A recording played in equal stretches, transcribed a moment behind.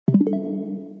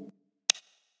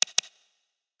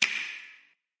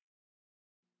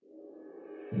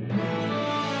What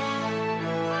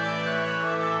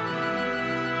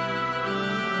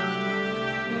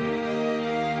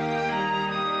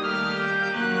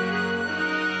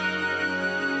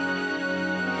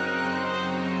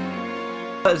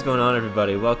is going on,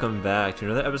 everybody? Welcome back to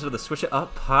another episode of the Switch It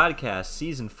Up Podcast,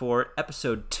 Season 4,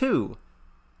 Episode 2.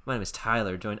 My name is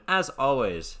Tyler, joined as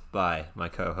always by my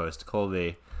co-host,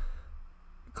 Colby.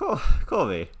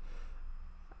 Colby,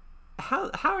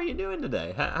 how are you doing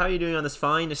today? How are you doing on this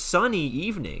fine, sunny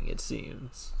evening, it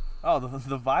seems? Oh,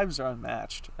 the vibes are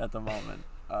unmatched at the moment.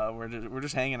 We're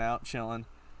just hanging out, chilling.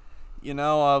 You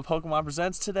know, Pokemon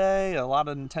Presents today, a lot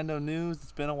of Nintendo news.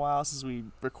 It's been a while since we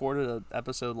recorded an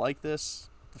episode like this.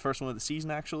 The first one of the season,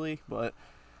 actually, but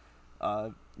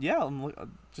yeah,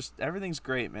 just everything's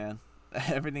great, man.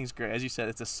 Everything's great. As you said,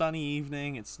 it's a sunny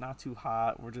evening. It's not too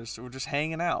hot. We're just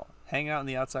hanging out in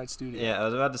the outside studio. Yeah, I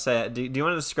was about to say, do you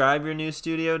want to describe your new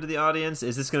studio to the audience?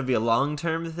 Is this going to be a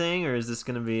long-term thing, or is this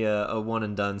going to be a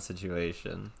one-and-done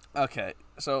situation? Okay,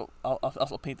 so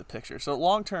I'll paint the picture. So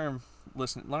long-time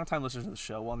listeners of the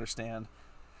show will understand.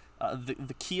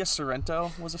 The Kia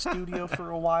Sorrento was a studio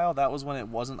for a while. That was when it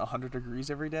wasn't 100 degrees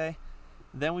every day.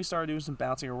 Then we started doing some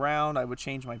bouncing around. I would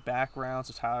change my background,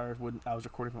 so I was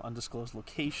recording from an undisclosed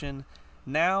location.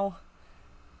 Now,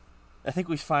 I think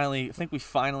we finally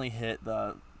hit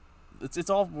the. It's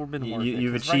all been worth it.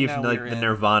 You've achieved right the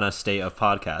nirvana state of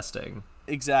podcasting.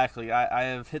 Exactly. I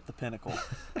have hit the pinnacle,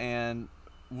 and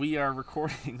we are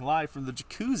recording live from the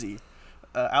jacuzzi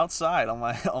outside on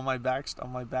my back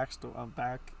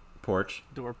porch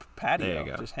door patio. There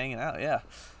you go. Just hanging out. Yeah,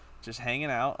 just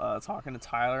hanging out, talking to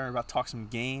Tyler. About to talk some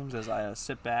games as I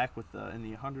sit back in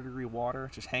the 100-degree water,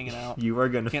 just hanging out.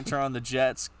 Can't turn on the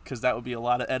jets because that would be a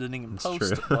lot of editing and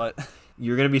post. True. But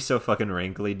you're gonna be so fucking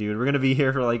wrinkly, dude. We're gonna be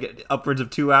here for like upwards of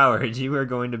 2 hours. You are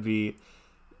going to be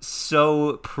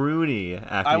so pruny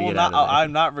after you get out of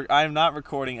there. I'm not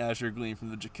recording Azure Gleam from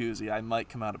the jacuzzi. I might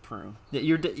come out of prune. Yeah,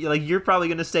 you're probably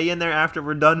gonna stay in there after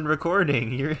we're done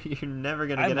recording. You're never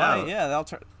gonna get out. Yeah,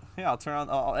 I'll turn on.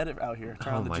 I'll edit out here.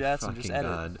 Turn on the jets and just edit.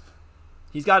 God.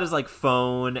 He's got his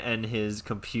phone and his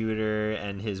computer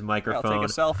and his microphone. I'll take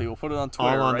a selfie. We'll put it on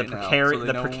Twitter all on right the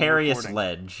precarious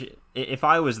ledge. If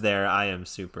I was there, I am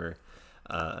super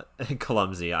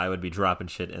clumsy. I would be dropping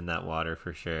shit in that water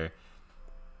for sure.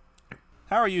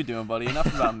 How are you doing, buddy?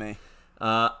 Enough about me.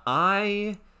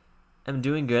 I am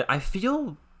doing good. I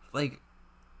feel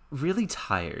really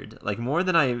tired, more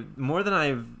than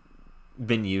I've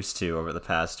been used to over the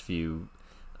past few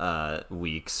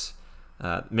weeks.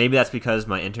 Maybe that's because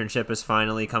my internship is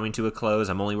finally coming to a close.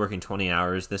 I'm only working 20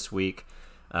 hours this week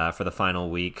for the final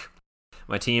week.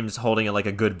 My team's holding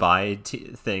a goodbye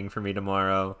thing for me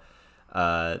tomorrow.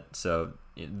 So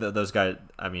those guys.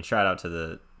 I mean, shout out to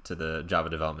the Java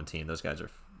development team. Those guys are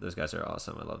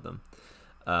awesome. I love them.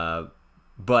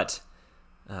 But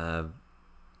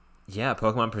yeah,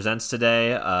 Pokemon Presents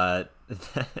today.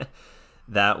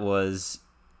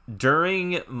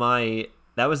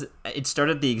 It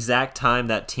started the exact time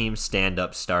that Team Stand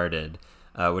Up started,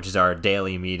 which is our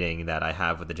daily meeting that I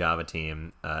have with the Java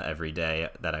team every day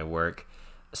that I work.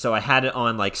 So I had it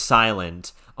on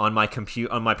silent on my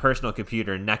personal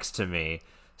computer next to me.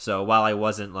 So while I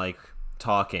wasn't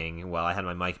talking, while I had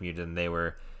my mic muted and they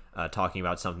were talking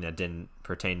about something that didn't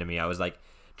pertain to me, I was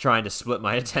trying to split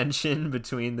my attention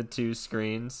between the two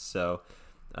screens. So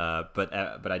but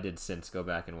I did since go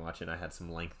back and watch it. I had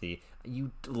some lengthy.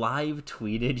 You live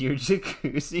tweeted your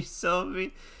jacuzzi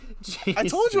selfie. I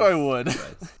told you I would.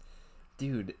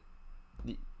 Dude,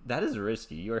 that is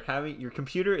risky. Your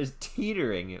computer is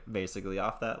teetering basically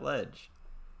off that ledge.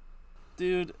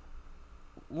 Dude,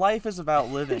 life is about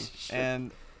living.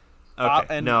 And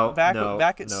okay,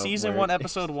 back at season 1,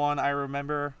 episode 1, I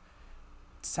remember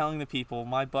telling the people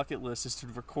my bucket list is to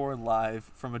record live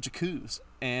from a jacuzzi,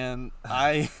 and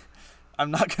I'm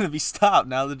not going to be stopped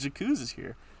now the jacuzzi is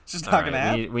here. It's just not going to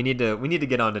happen. We need to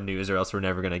get on to news, or else we're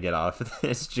never going to get off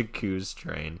this jacuzzi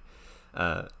train.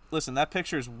 Listen, that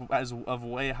picture is of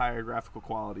way higher graphical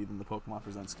quality than the Pokemon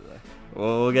Presents today.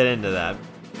 Well, we'll get into that.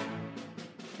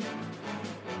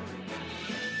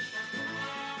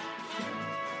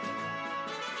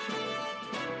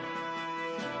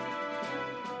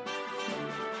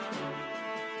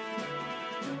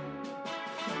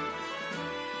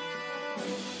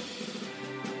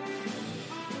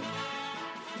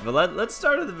 But let's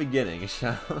start at the beginning,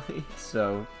 shall we?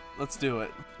 So let's do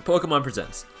it. Pokemon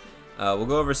Presents. We'll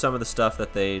go over some of the stuff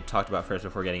that they talked about first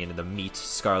before getting into the meat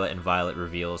Scarlet and Violet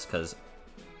reveals, because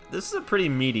this is a pretty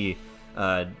meaty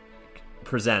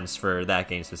presents for that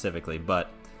game specifically. But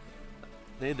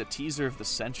They had the teaser of the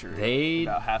century. They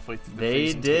about halfway through the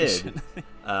They presentation.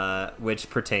 did, which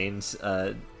pertains,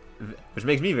 which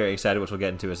makes me very excited, which we'll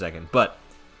get into in a second. But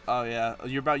oh yeah,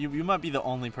 you might be the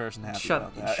only person happy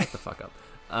about that. Shut the fuck up.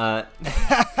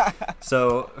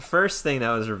 So first thing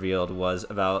that was revealed was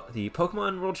about the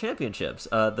Pokemon World Championships,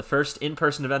 the first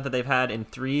in-person event that they've had in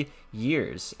 3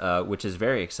 years, which is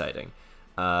very exciting.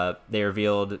 They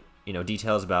revealed,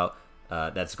 details about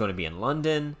that's going to be in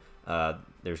London.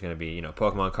 There's going to be,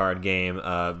 Pokemon card game,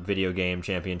 video game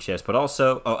championships, but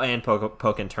also and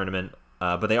Pokken tournament.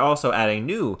 But they're also adding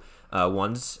new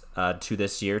ones to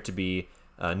this year to be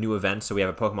new events. So we have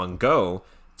a Pokemon Go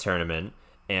tournament.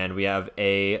 And we have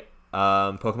a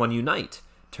Pokemon Unite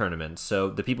tournament. So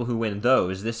the people who win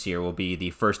those this year will be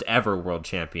the first ever world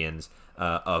champions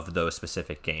of those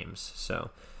specific games. So,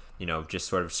 just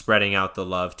sort of spreading out the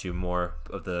love to more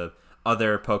of the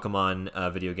other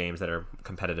Pokemon video games that are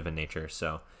competitive in nature.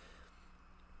 So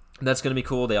that's going to be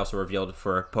cool. They also revealed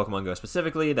for Pokemon Go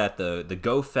specifically that the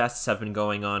Go Fests have been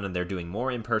going on and they're doing more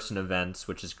in-person events,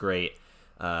 which is great.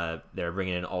 They're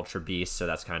bringing in Ultra Beast, so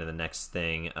that's kind of the next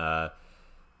thing.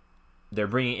 They're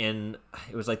bringing in,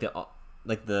 it was like the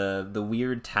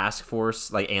weird task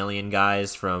force, like alien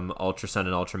guys from Ultra Sun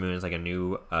and Ultra Moon is like a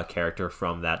new character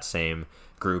from that same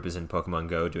group is in Pokemon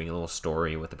Go doing a little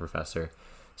story with the professor.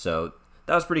 So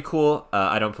that was pretty cool.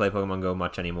 I don't play Pokemon Go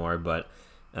much anymore, but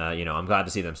I'm glad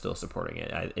to see them still supporting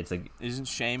it. Isn't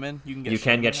Shaman? You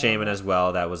can get Shaman as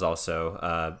well. That was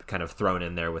also kind of thrown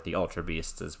in there with the Ultra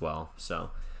Beasts as well. So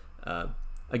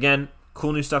again,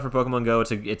 cool new stuff for Pokemon Go.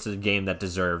 It's a game that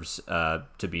deserves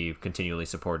to be continually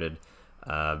supported,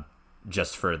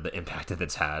 just for the impact that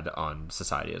it's had on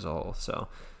society as a whole. So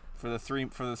for the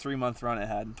 3-month run it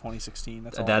had in 2016,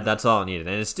 that's all it needed,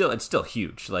 and it's still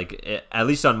huge. Like at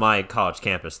least on my college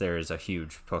campus, there is a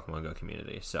huge Pokemon Go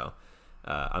community. So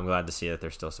I'm glad to see that they're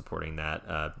still supporting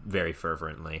that very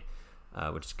fervently.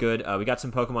 Which is good. We got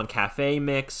some Pokemon Cafe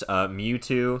mix,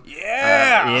 Mewtwo.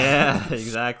 Yeah,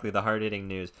 exactly. The hard-hitting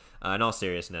news. In all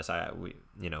seriousness,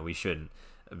 we shouldn't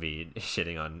be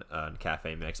shitting on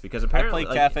Cafe Mix because apparently I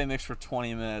played Cafe Mix for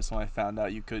 20 minutes when I found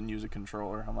out you couldn't use a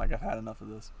controller. I'm like, I've had enough of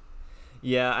this.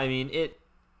 Yeah, I mean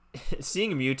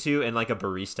seeing Mewtwo in like a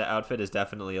barista outfit is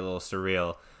definitely a little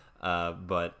surreal.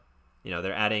 But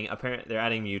they're adding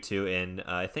Mewtwo in.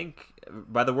 I think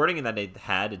by the wording that they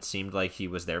had, it seemed like he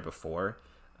was there before.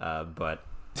 But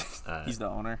he's the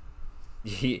owner.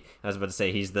 I was about to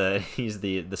say he's the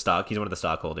stock. He's one of the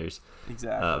stockholders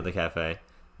of the cafe.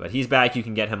 But he's back. You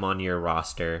can get him on your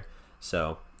roster.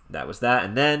 So that was that.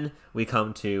 And then we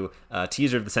come to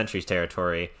teaser of the Centuries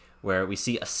territory, where we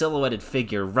see a silhouetted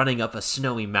figure running up a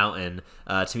snowy mountain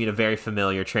to meet a very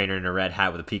familiar trainer in a red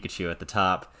hat with a Pikachu at the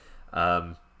top.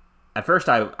 At first,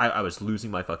 I was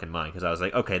losing my fucking mind because I was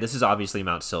like, okay, this is obviously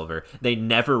Mount Silver. They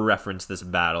never reference this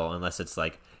battle unless it's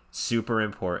like super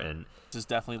important. This is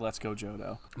definitely Let's Go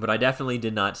Johto. But I definitely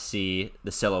did not see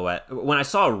the silhouette. When I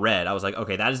saw Red, I was like,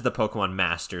 okay, that is the Pokemon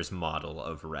Masters model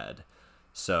of Red.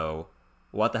 So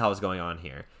what the hell is going on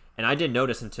here? And I didn't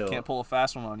notice until... Can't pull a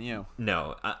fast one on you.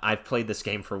 No, I've played this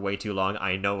game for way too long.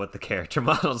 I know what the character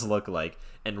models look like.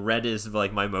 And Red is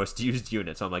like my most used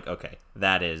unit. So I'm like, okay,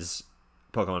 that is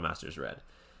Pokemon Masters Red.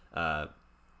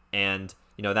 And,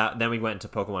 then we went into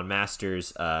Pokemon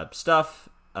Masters stuff.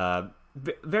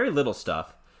 Very little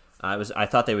stuff. I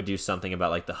thought they would do something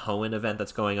about like the Hoenn event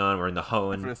that's going on. We're in the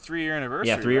Hoenn for the 3-year anniversary.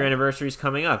 Yeah, 3-year anniversary is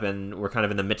coming up, and we're kind of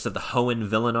in the midst of the Hoenn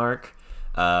villain arc.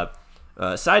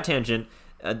 Side tangent.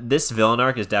 This villain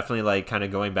arc is definitely like kind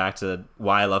of going back to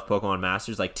why I love Pokemon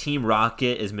Masters. Like Team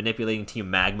Rocket is manipulating Team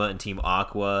Magma and Team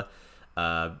Aqua.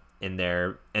 In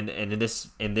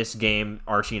this game,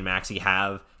 Archie and Maxie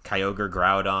have Kyogre,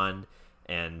 Groudon,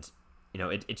 and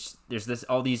there's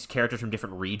all these characters from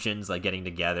different regions like getting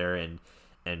together and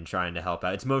trying to help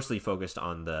out. It's mostly focused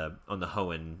on the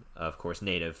Hoenn, of course,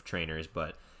 native trainers,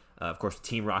 but of course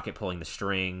Team Rocket pulling the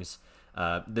strings.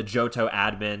 The Johto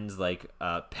admins, like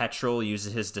Petrol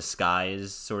uses his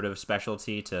disguise sort of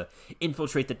specialty to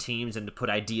infiltrate the teams and to put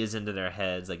ideas into their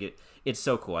heads. Like it's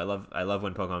so cool. I love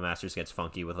when Pokemon Masters gets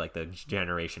funky with like the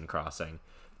generation crossing.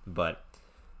 But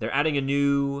they're adding a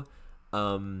new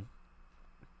They're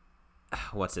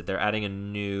adding a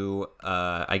new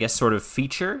I guess sort of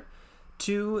feature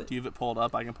to... Do you have it pulled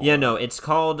up? I can pull it up. No, it's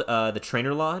called the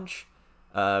Trainer Lodge.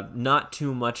 Not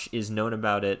too much is known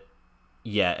about it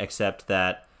yet, except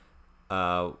that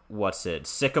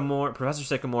Sycamore, Professor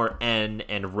Sycamore, N,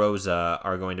 and Rosa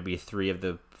are going to be 3 of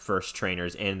the first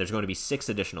trainers, and there's going to be 6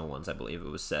 additional ones, I believe it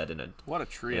was said in a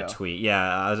tweet.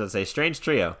 Yeah, I was going to say strange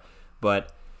trio,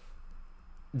 but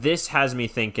this has me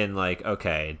thinking like,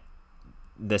 okay,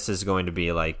 this is going to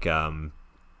be like a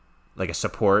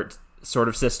support sort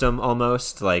of system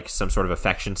almost, like some sort of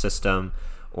affection system,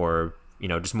 or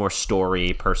just more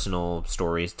personal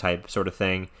stories type sort of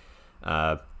thing.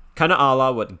 Kind of a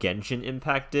la what Genshin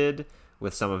Impact did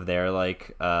with some of their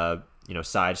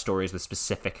side stories with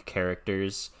specific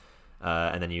characters,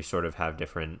 and then you sort of have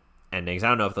different endings. I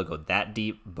don't know if they'll go that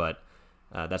deep, but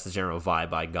that's the general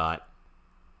vibe I got.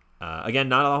 Again,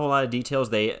 not a whole lot of details.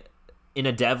 They, in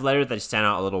a dev letter that sent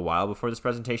out a little while before this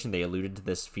presentation, they alluded to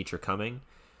this feature coming,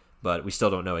 but we still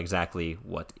don't know exactly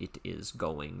what it is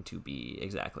going to be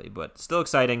exactly. But still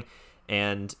exciting,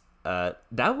 and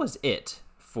that was it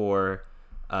for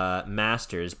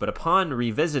Masters. But upon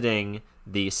revisiting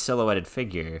the silhouetted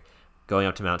figure going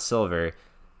up to Mount Silver,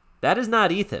 that is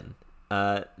not Ethan.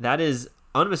 That is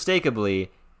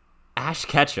unmistakably Ash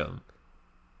Ketchum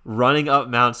running up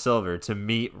Mount Silver to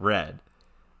meet Red,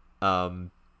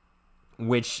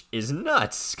 which is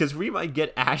nuts because we might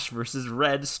get Ash versus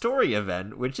Red story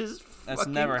event, which is That's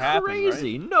fucking never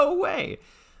crazy. Happened, right? No way.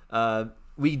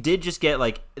 We did just get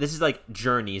this is like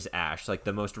Journey's Ash, like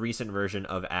the most recent version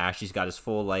of Ash. He's got his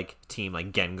full team,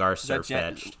 like Gengar,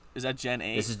 Sirfetch'd. Is that Gen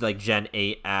 8? This is like Gen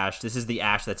 8 Ash. This is the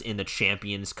Ash that's in the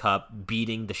Champions Cup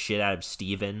beating the shit out of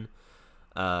Steven.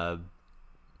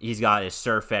 He's got his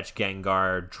Sirfetch'd,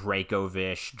 Gengar,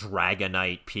 Dracovish,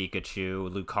 Dragonite,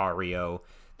 Pikachu, Lucario.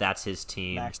 That's his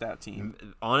team. Maxed out team.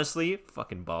 Honestly,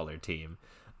 fucking baller team.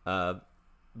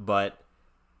 But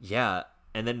yeah,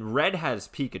 and then Red has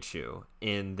Pikachu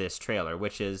in this trailer,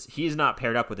 which is he's not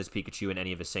paired up with his Pikachu in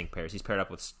any of his sync pairs. He's paired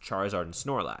up with Charizard and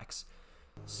Snorlax.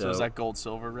 So is that Gold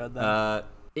Silver Red then?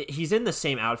 He's in the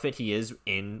same outfit he is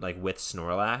in with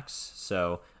Snorlax,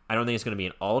 so I don't think it's going to be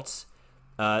an alt.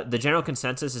 The general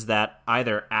consensus is that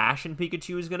either Ash and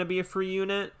Pikachu is going to be a free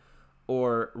unit,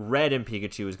 or Red and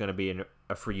Pikachu is going to be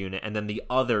a free unit, and then the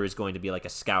other is going to be like a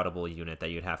scoutable unit that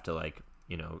you'd have to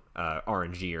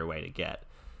RNG your way to get.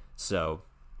 So,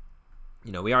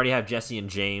 we already have Jesse and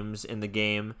James in the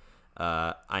game.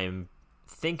 I'm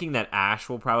thinking that Ash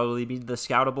will probably be the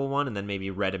scoutable one, and then maybe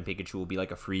Red and Pikachu will be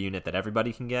like a free unit that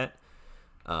everybody can get.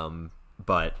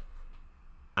 But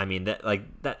I mean that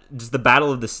just the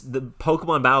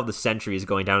Pokemon Battle of the Century is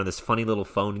going down in this funny little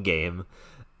phone game.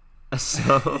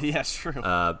 So yeah, true.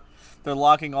 They're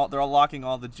locking all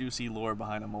the juicy lore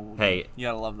behind a mobile game. You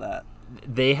gotta love that.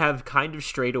 They have kind of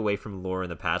strayed away from lore in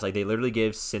the past. Like, they literally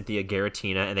gave Cynthia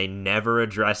Giratina, and they never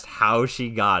addressed how she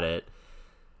got it.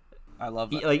 I love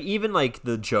that. Even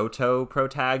the Johto pro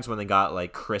tags, when they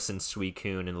got Chris and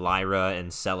Suicune and Lyra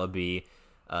and Celebi,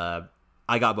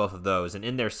 I got both of those. And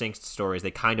in their synced stories,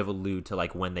 they kind of allude to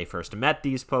when they first met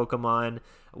these Pokemon,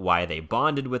 why they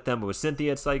bonded with them. But with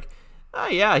Cynthia, it's oh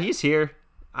yeah, he's here.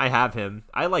 I have him.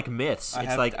 I like myths. I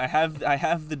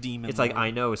have the demon. It's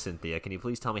I know, Cynthia. Can you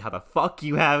please tell me how the fuck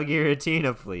you have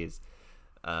Giratina, please?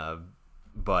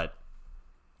 But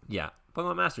yeah,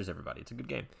 Pokemon Masters, everybody. It's a good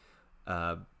game.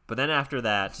 But then after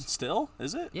that, still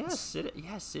is it? Yes,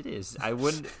 it is. I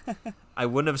wouldn't have.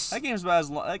 That game's about as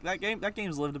long. That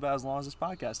game's lived about as long as this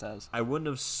podcast has. I wouldn't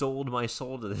have sold my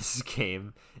soul to this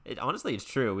game. Honestly, it's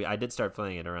true. I did start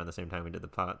playing it around the same time we did the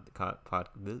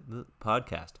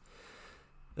podcast.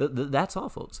 That's all,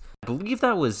 folks. I believe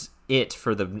that was it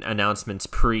for the announcements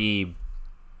pre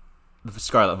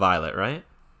Scarlet Violet, right?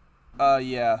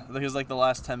 Yeah, because the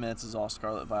last 10 minutes is all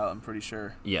Scarlet Violet, I'm pretty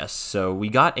sure. Yes, so we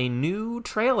got a new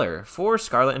trailer for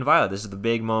Scarlet and Violet. This is the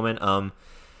big moment.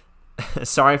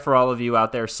 Sorry for all of you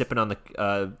out there sipping on the,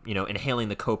 inhaling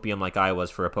the copium like I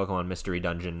was for a Pokemon Mystery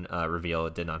Dungeon reveal.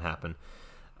 It did not happen.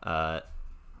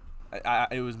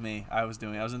 It was me. I was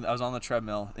on the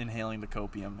treadmill inhaling the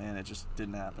copium, and it just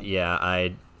didn't happen. Yeah,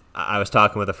 I was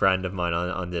talking with a friend of mine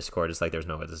on Discord. It's there's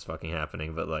no way this is fucking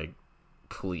happening, but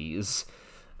please.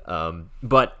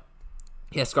 But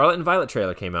yeah, Scarlet and Violet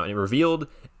trailer came out and it revealed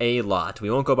a lot.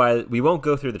 We won't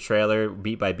go through the trailer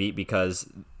beat by beat because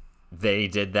they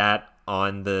did that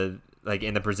on the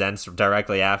in the presents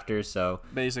directly after. So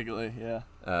basically, yeah.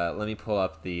 Let me pull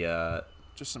up the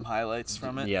just some highlights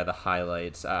from it. Yeah, the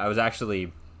highlights. I was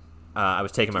actually I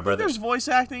was taking my brother. There's voice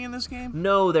acting in this game?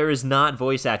 No, there is not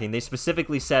voice acting. They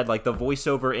specifically said the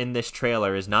voiceover in this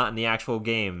trailer is not in the actual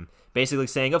game. Basically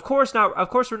saying, of course not. Of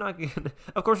course we're not going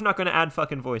to add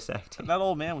fucking voice acting. That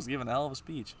old man was giving a hell of a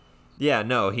speech. Yeah,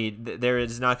 no, there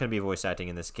is not going to be voice acting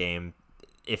in this game.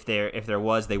 If there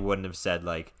was, they wouldn't have said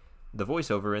the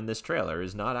voiceover in this trailer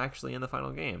is not actually in the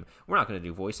final game. We're not going to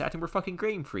do voice acting. We're fucking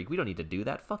Game Freak. We don't need to do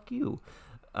that. Fuck you.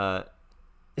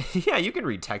 Yeah, you can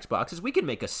read text boxes. We can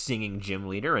make a singing gym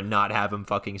leader and not have him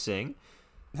fucking sing.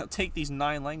 Now take these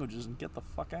 9 languages and get the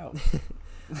fuck out.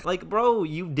 Like, bro,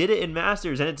 you did it in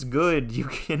Masters, and it's good. You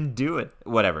can do it.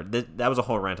 Whatever. That was a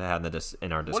whole rant I had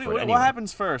in our Discord. Anyway. What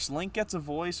happens first? Link gets a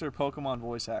voice or Pokemon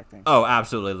voice acting? Oh,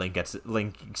 absolutely.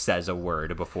 Link says a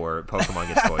word before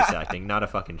Pokemon gets voice acting. Not a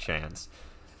fucking chance.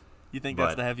 You think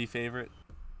that's the heavy favorite?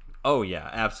 Oh, yeah,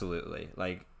 absolutely.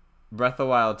 Like, Breath of the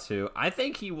Wild 2, I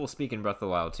think he will speak in Breath of the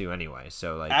Wild 2 anyway,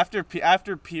 so, like...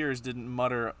 After Piers didn't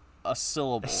mutter a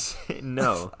syllable.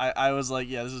 No. I was like,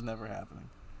 yeah, this is never happening.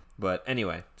 But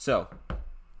anyway, so,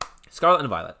 Scarlet and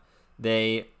Violet,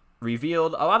 they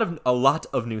revealed a lot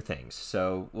of new things,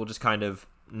 so we'll just kind of,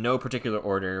 no particular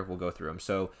order, we'll go through them.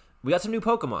 So, we got some new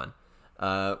Pokemon.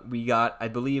 We got, I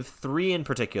believe, 3 in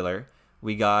particular.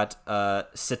 We got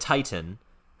Cetitan,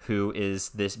 who is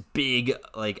this big,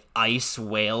 like, ice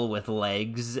whale with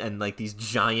legs and, like, these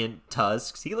giant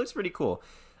tusks. He looks pretty cool.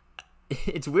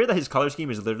 It's weird that his color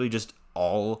scheme is literally just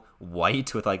all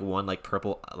white with, like, one, like,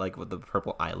 purple, like, with the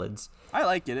purple eyelids. I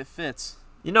like it. It fits.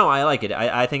 You know, I like it.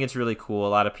 I think it's really cool.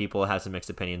 A lot of people have some mixed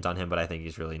opinions on him, but I think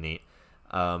he's really neat.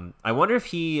 I wonder if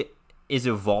he is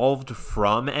evolved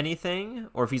from anything,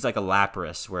 or if he's, like, a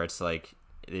Lapras, where it's, like,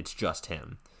 it's just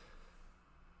him.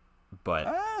 But...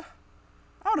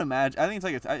 I would imagine. I think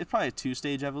it's probably a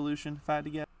 2-stage evolution if I had to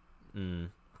guess.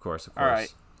 Of course. All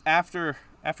right. After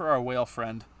our whale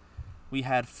friend, we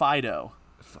had Fido,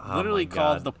 literally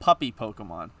called the puppy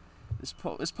Pokemon. This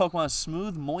Pokemon has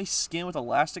smooth, moist skin with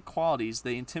elastic qualities.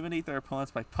 They intimidate their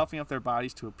opponents by puffing up their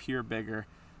bodies to appear bigger.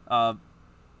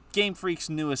 Game Freak's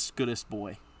newest, goodest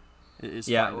boy is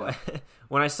Fido.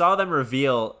 When I saw them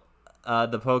reveal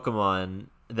the Pokemon...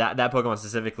 That Pokemon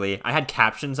specifically, I had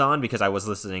captions on because I was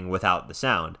listening without the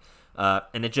sound,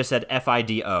 and it just said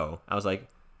Fido. I was like,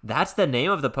 "That's the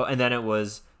name of the and then it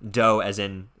was dough, as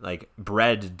in like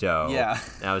bread dough. Yeah,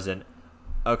 and I was in.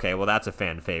 Okay, well that's a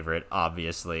fan favorite,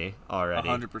 obviously already.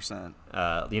 100%.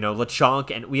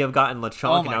 Lechonk, and we have gotten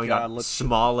Lechonk, and now we got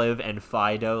Smoliv and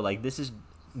Fido. Like this is.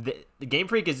 The Game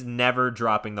Freak is never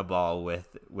dropping the ball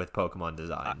with Pokemon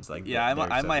designs. Like I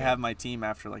might have my team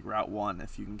after like Route 1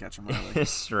 if you can catch them early.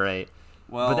 That's right.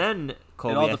 Well, but then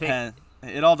Colby,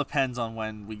 it all depends on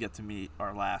when we get to meet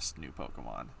our last new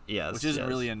Pokemon. Yes, which isn't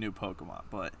really a new Pokemon,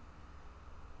 but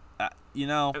I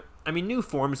mean, new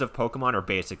forms of Pokemon are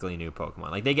basically new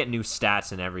Pokemon. Like they get new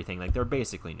stats and everything. Like they're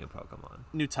basically new Pokemon.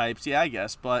 New types, yeah, I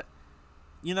guess, but.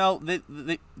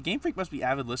 The Game Freak must be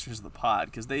avid listeners of the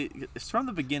pod because from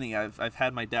the beginning I've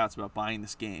had my doubts about buying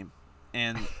this game,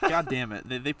 and god damn it,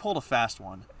 they pulled a fast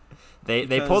one.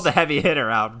 They pulled the heavy hitter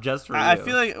out just for you. I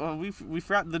feel like we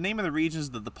forgot the name of the region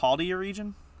is the Paldea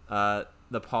region. The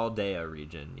Paldea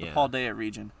region, yeah. The Paldea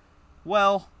region.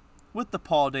 Well, with the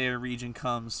Paldea region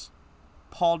comes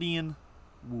Paldean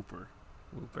Wooper.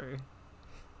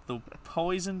 The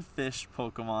poison fish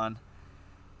Pokemon.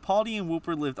 Paldean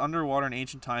Wooper lived underwater in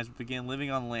ancient times but began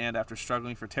living on land after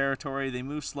struggling for territory. They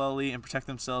move slowly and protect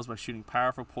themselves by shooting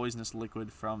powerful poisonous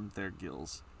liquid from their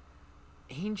gills.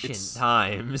 Ancient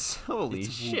times. Holy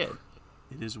shit. Whoop.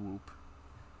 It is Whoop.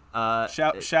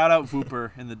 Shout out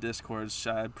Wooper in the Discord.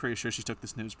 I'm pretty sure she took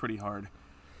this news pretty hard,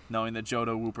 knowing that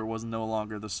Johto Wooper was no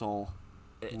longer the sole.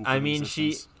 I mean,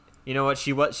 you know what?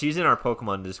 She's in our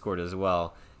Pokemon Discord as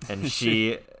well, and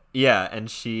she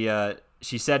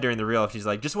said during the reel, she's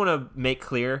like, just want to make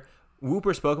clear,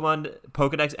 Wooper's Pokemon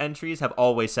Pokedex entries have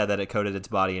always said that it coated its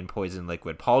body in poison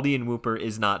liquid. Paldean Wooper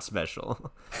is not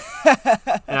special.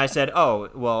 And I said,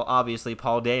 oh, well, obviously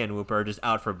Paldean Wooper are just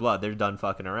out for blood. They're done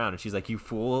fucking around. And she's like, you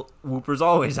fool, Wooper's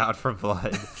always out for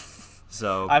blood.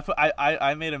 So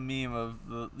I made a meme of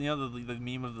the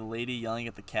meme of the lady yelling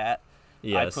at the cat.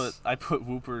 Yes. I put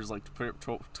Wooper's like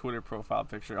Twitter profile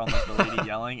picture on like the lady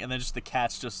yelling, and then just the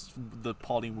cat's just the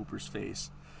Paldean Wooper's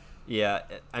face. Yeah,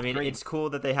 I mean, it's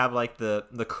cool that they have like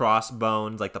the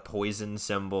crossbones, like the poison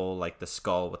symbol, like the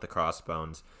skull with the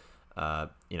crossbones.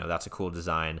 That's a cool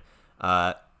design.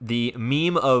 The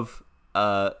meme of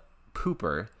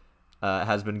Pooper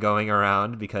has been going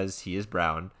around because he is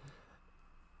brown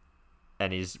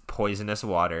and he's poisonous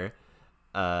water.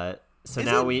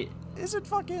 Is it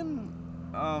fucking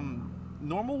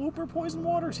normal Wooper poison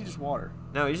water, or is he just water?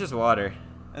 No, he's just water.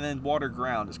 And then water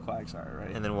ground is Quagsire,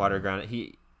 right? And then water ground.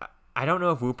 I don't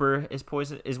know if Wooper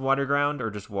is water ground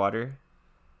or just water.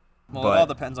 Well, it all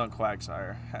depends on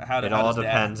Quagsire. It all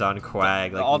depends on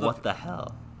Quag. What the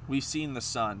hell? We've seen the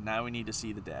son. Now we need to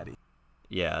see the daddy.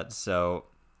 Yeah, so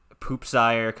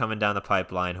Poopsire coming down the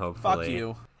pipeline,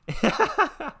 hopefully. Fuck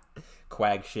you.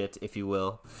 Quag shit, if you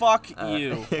will. Fuck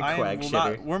you. Quag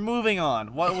shitter. We're moving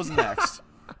on. What was next?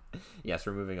 Yes,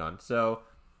 we're moving on. So,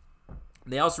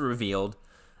 they also revealed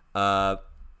a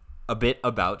bit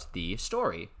about the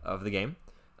story of the game.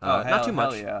 Not too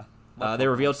much. Hell yeah. They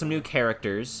revealed some new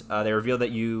characters. They revealed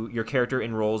that your character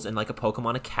enrolls in like a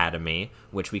Pokemon Academy,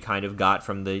 which we kind of got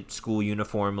from the school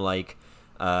uniform like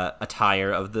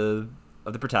attire of the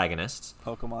protagonists.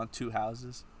 Pokemon Two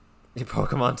Houses.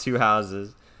 Pokemon Two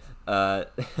Houses.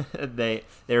 They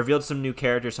revealed some new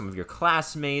characters, some of your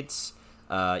classmates.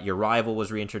 Your rival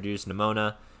was reintroduced,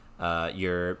 Nemona.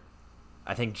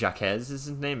 I think Jaquez is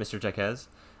his name, Mr. Jaquez,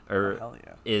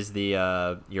 is the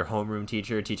your homeroom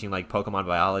teacher teaching like Pokemon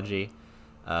biology,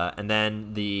 and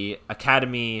then the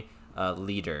Academy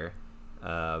leader,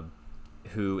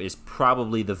 who is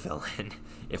probably the villain,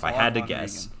 if I had to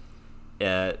guess.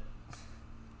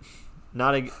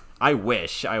 I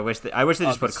wish they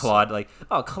just put Claude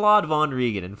Claude Von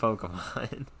Regan in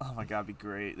Pokemon. Oh my god, it'd be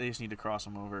great. They just need to cross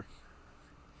him over.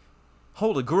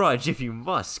 Hold a grudge if you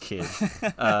must, kid.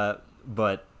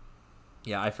 But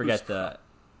yeah, I forget the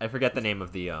name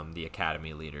of the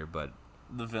Academy leader, but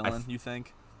the villain, you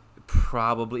think?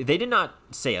 Probably. They did not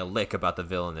say a lick about the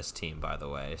villainous team, by the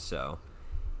way. So,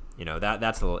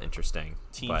 that's a little interesting.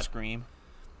 Team Scream.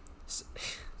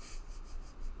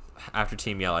 After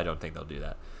Team Yell, I don't think they'll do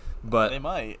that. But they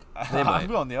might. I'm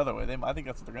going the other way. I think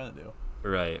that's what they're gonna do.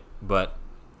 Right, but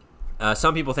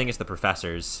some people think it's the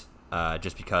professors,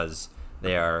 just because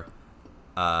they are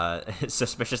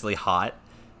suspiciously hot.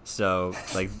 So,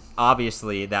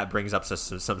 obviously, that brings up some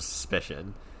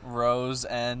suspicion. Rose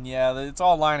and it's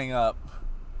all lining up.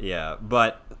 Yeah,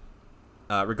 but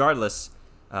regardless,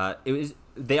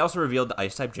 they also revealed the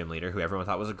Ice type gym leader, who everyone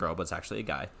thought was a girl, but it's actually a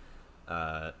guy.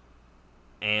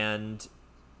 And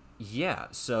yeah,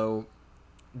 so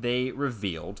they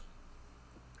revealed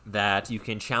that you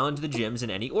can challenge the gyms in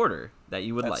any order that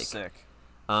you would like. That's sick.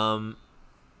 Now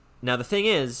the thing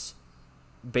is,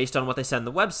 based on what they said on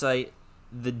the website,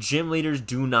 the gym leaders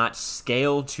do not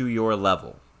scale to your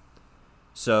level.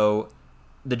 So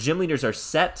the gym leaders are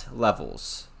set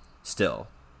levels still.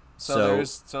 So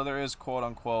there is quote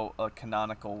unquote a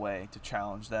canonical way to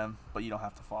challenge them, but you don't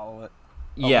have to follow it.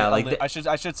 Yeah, I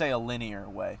should say a linear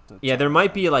way. There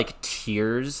might be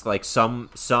tiers, some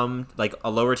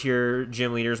a lower tier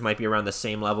gym leaders might be around the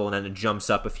same level, and then it jumps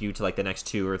up a few to the next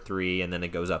 2 or 3, and then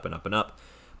it goes up and up and up.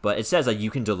 But it says you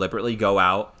can deliberately go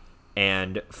out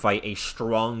and fight a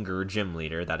stronger gym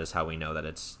leader. That is how we know that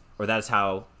that is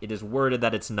how it is worded,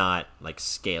 that it's not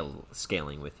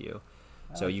scaling with you.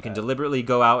 So you can deliberately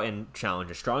go out and challenge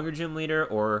a stronger gym leader,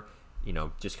 or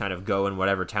just kind of go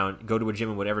to a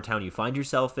gym in whatever town you find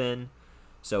yourself in.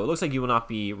 So it looks like you will not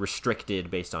be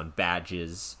restricted based on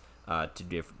badges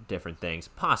to different things.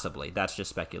 Possibly. That's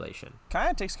just speculation. Kind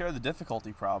of takes care of the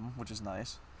difficulty problem, which is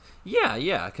nice.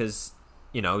 Yeah, because,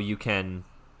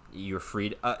 you're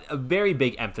free. A very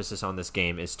big emphasis on this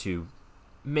game is to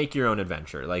make your own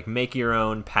adventure. Make your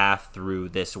own path through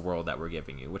this world that we're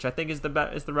giving you, which I think is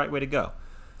the right way to go.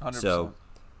 100%. So,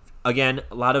 again,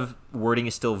 a lot of wording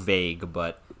is still vague,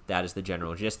 but that is the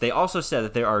general gist. They also said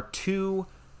that there are 2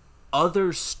 other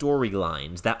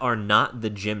storylines that are not the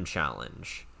gym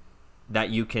challenge that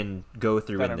you can go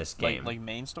through in this game. Like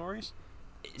main stories?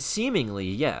 Seemingly,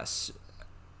 yes.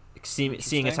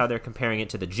 Seeing as how they're comparing it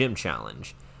to the gym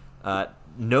challenge.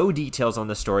 No details on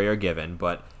the story are given,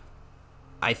 but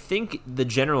I think the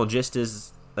general gist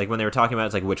is, when they were talking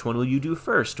about it, it's which one will you do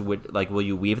first? Will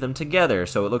you weave them together?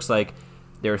 So it looks like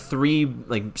there are 3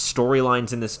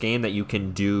 storylines in this game that you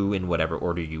can do in whatever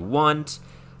order you want.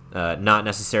 Not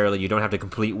necessarily, you don't have to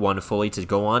complete one fully to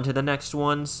go on to the next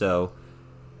one. So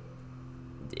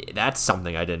that's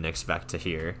something I didn't expect to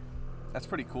hear. That's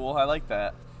pretty cool. I like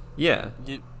that. Yeah.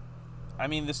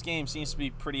 This game seems to be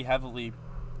pretty heavily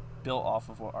built off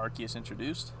of what Arceus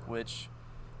introduced, which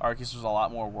Arceus was a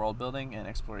lot more world building and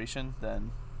exploration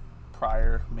than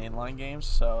prior mainline games.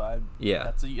 So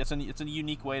it's a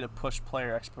unique way to push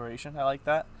player exploration. I like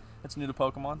that. It's new to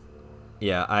Pokemon.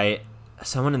 Yeah,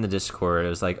 someone in the Discord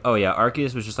was like, "Oh yeah,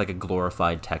 Arceus was just a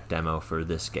glorified tech demo for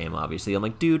this game." Obviously, I'm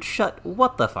like, "Dude,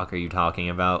 what the fuck are you talking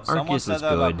about? Arceus is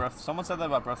good." Someone said that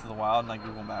about Breath of the Wild, and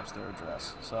Google Maps their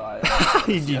address. So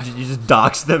you just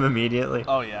doxed them immediately.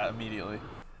 Oh yeah, immediately.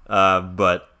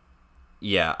 But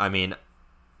yeah,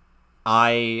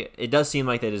 it does seem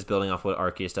like that is building off what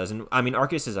Arceus does, and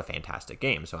Arceus is a fantastic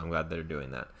game, so I'm glad they're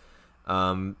doing that.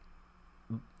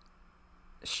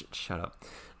 Shut up.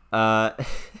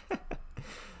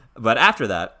 But after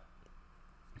that,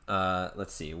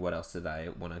 let's see, what else did I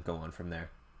want to go on from there?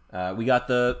 We got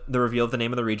the reveal of the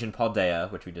name of the region, Paldea,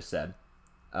 which we just said,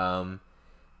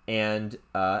 and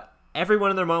everyone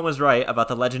and their mom was right about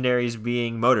the legendaries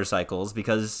being motorcycles,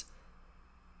 because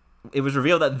it was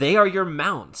revealed that they are your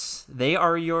mounts. They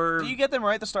are your... Do you get them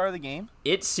right at the start of the game?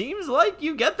 It seems like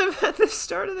you get them at the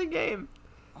start of the game.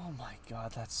 Oh my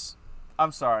god, that's...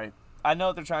 I'm sorry. I know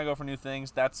that they're trying to go for new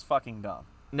things. That's fucking dumb.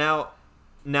 Now,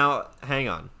 hang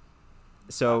on.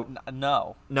 So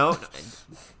no,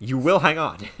 you will hang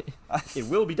on. It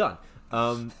will be done.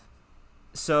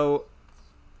 So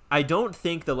I don't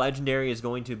think the legendary is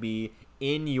going to be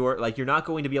in your, like, you're not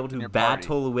going to be able to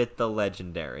battle with the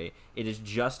legendary. It is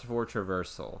just for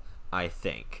traversal, I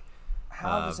think.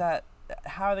 How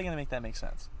are they going to make that make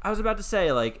sense? I was about to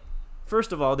say, like,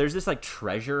 first of all, there's this, like,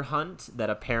 treasure hunt that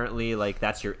apparently, like,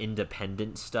 that's your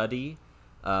independent study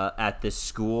at this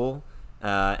school.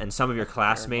 And some of your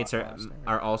classmates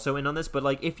are also in on this. But,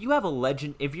 like, if you have a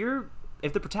legend,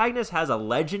 if the protagonist has a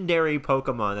legendary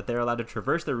Pokemon that they're allowed to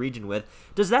traverse the region with,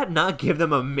 does that not give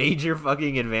them a major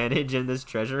fucking advantage in this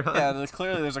treasure hunt? Yeah,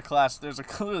 clearly there's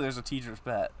a teacher's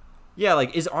pet. Yeah,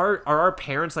 like, are our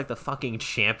parents like the fucking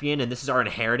champion, and this is our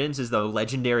inheritance, is the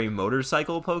legendary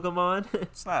motorcycle Pokemon?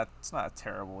 It's not a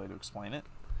terrible way to explain it.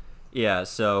 Yeah,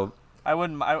 so I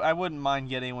wouldn't mind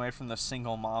getting away from the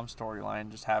single mom storyline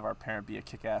and just have our parent be a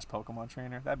kick-ass Pokemon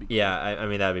trainer. That'd be cool. Yeah, I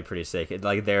mean, that'd be pretty sick.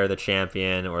 Like, they're the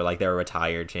champion, or like they're a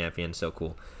retired champion. So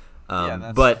cool.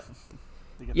 But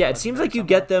yeah, it seems like you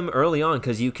get them early on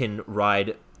because you can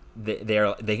ride.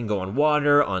 They can go on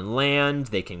water, on land.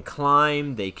 They can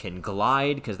climb. They can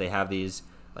glide because they have these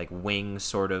like wing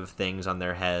sort of things on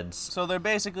their heads. So they're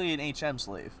basically an HM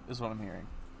slave, is what I'm hearing.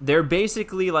 They're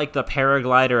basically like the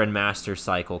paraglider and master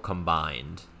cycle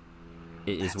combined.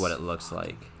 Is what it looks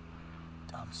like.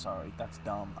 I'm sorry, that's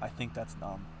dumb. I think that's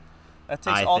dumb. That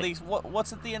takes these.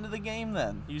 What's at the end of the game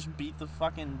then? You just beat the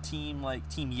fucking team, like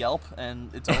Team Yelp,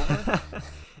 and it's over.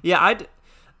 Yeah,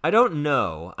 I don't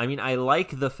know. I mean, I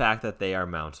like the fact that they are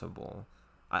mountable.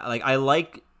 I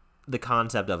like the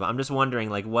concept of it. I'm just wondering,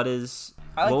 like, what is...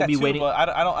 I like we'll that be too, waiting... but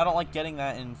I don't like getting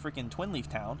that in freaking Twin Leaf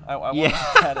Town. I want to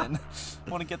get that in. I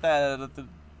want to get that at the,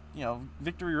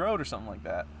 Victory Road or something like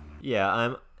that.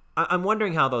 Yeah, I'm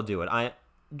wondering how they'll do it.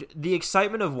 The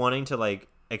excitement of wanting to like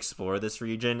explore this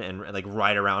region and like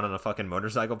ride around on a fucking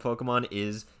motorcycle Pokemon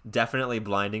is definitely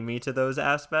blinding me to those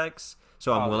aspects.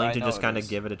 So I'm willing to just kind of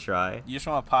give it a try. You just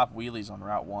want to pop wheelies on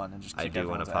Route 1 and just kick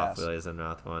everyone's ass. I do want to pop wheelies on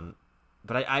Route 1.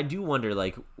 But I do wonder,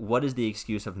 like, what is the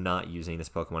excuse of not using this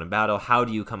Pokemon in battle? How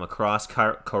do you come across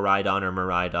Koraidon or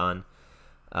Miraidon?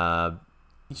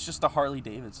 He's just a Harley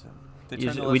Davidson.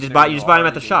 You just buy him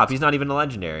at the shop. He's not even a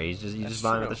legendary. You just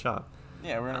buy him at the shop.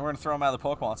 Yeah, we're gonna throw him out of the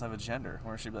Pokemon and have a gender.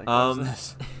 Where she'd be like, what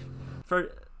is this?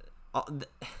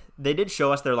 They did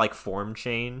show us their like form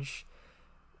change,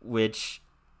 which,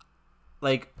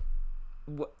 like,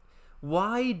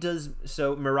 why does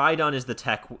Miraidon is the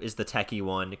techie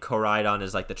one, Koraidon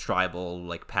is like the tribal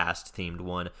like past themed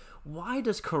one. Why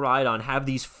does Koraidon have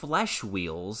these flesh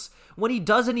wheels when he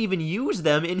doesn't even use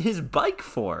them in his bike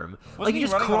form? Wasn't he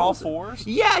just running on all fours?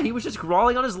 Yeah, he was just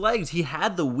crawling on his legs. He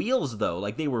had the wheels though,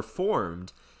 like they were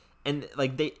formed, and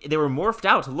like they were morphed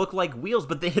out to look like wheels,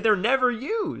 but they're never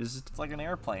used. It's like an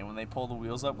airplane when they pull the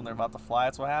wheels up when they're about to fly.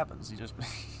 That's what happens. You just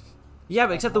yeah,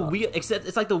 but except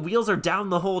it's like the wheels are down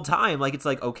the whole time. Like it's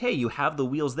like, okay, you have the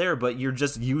wheels there, but you're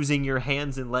just using your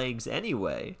hands and legs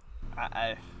anyway.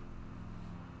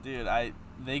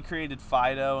 They created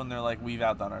Fido, and they're like, we've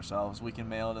outdone ourselves. We can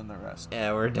mail it in the rest.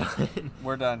 Yeah, we're done.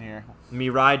 We're done here.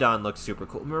 Miraidon looks super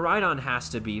cool. Miraidon has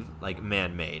to be like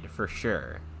man-made for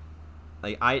sure.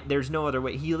 Like there's no other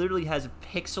way. He literally has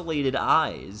pixelated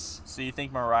eyes. So you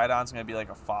think Miraidon's gonna be like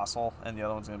a fossil, and the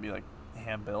other one's gonna be like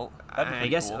hand-built? I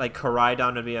guess cool. Like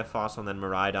Koraidon would be a fossil, and then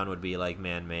Miraidon would be like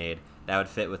man-made. That would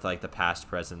fit with like the past,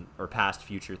 present, or past,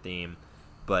 future theme.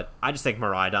 But I just think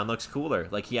Miraidon looks cooler.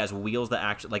 Like he has wheels that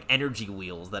actually, like energy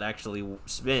wheels that actually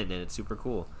spin, and it's super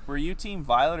cool. Were you Team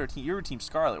Violet or you were Team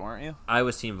Scarlet, weren't you? I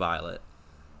was Team Violet.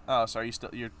 Oh, so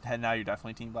you're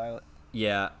definitely Team Violet?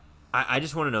 Yeah, I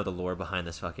just want to know the lore behind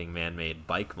this fucking man-made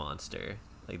bike monster.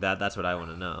 Like that's what I want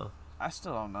to know. I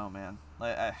still don't know, man.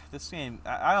 Like this game,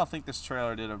 I don't think this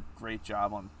trailer did a great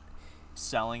job on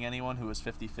selling anyone who was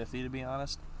 50-50, to be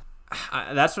honest.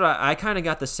 That's what I kind of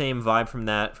got the same vibe from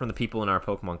the people in our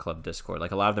Pokemon Club Discord.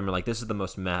 Like a lot of them are like, this is the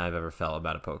most mad I've ever felt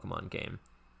about a Pokemon game.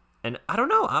 And I don't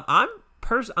know. I'm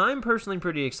personally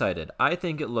pretty excited. I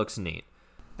think it looks neat.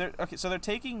 So they're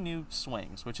taking new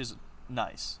swings, which is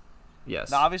nice.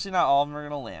 Yes. Now, obviously not all of them are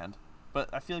going to land, but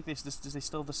I feel like they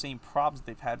still have the same problems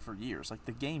they've had for years. Like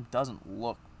the game doesn't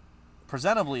look...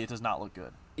 Presentably, it does not look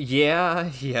good.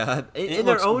 Yeah. In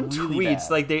their own really tweets,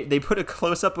 bad. like they put a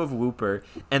close-up of Wooper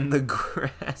and the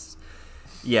grass.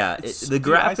 Yeah, the Dude,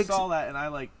 graphics. I saw that and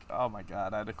oh my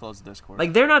god, I had to close the Discord.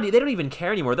 Like they don't even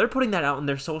care anymore. They're putting that out on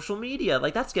their social media.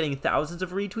 Like that's getting thousands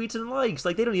of retweets and likes.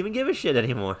 Like they don't even give a shit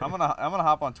anymore. I'm gonna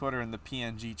hop on Twitter and the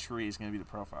PNG tree is gonna be the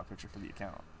profile picture for the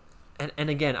account. And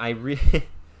again, I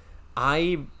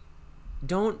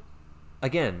don't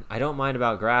mind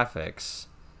about graphics.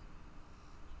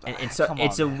 And so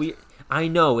it's a weird. I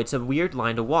know it's a weird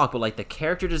line to walk, but like the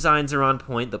character designs are on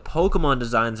point, the Pokemon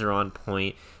designs are on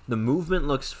point, the movement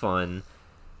looks fun.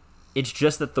 It's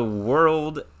just that the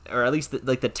world, or at least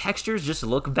the textures, just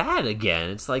look bad again.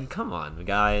 It's like, come on,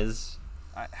 guys.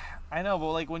 I know,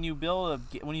 but like when you build a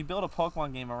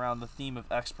Pokemon game around the theme of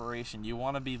exploration, you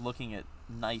want to be looking at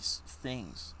nice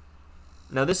things.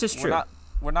 Now this is true.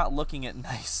 We're not looking at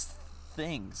nice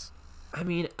things. I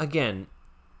mean, again,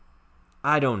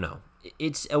 I don't know.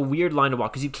 It's a weird line to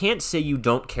walk because you can't say you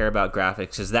don't care about graphics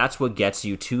because that's what gets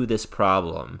you to this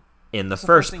problem in the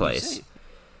first place.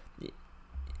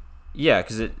 Yeah,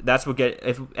 because that's what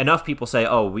if enough people say,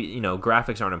 "Oh,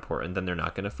 graphics aren't important," then they're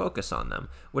not going to focus on them.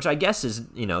 Which I guess is,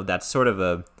 that's sort of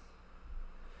a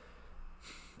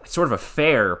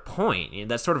fair point.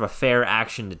 That's sort of a fair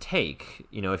action to take.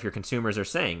 If your consumers are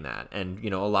saying that, and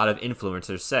a lot of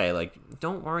influencers say, like,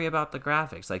 "Don't worry about the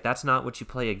graphics. Like, that's not what you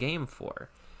play a game for."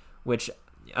 Which,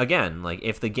 again, like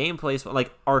if the gameplay is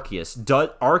like Arceus's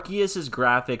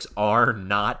graphics are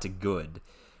not good.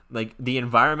 Like, the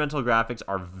environmental graphics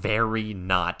are very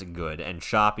not good and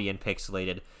choppy and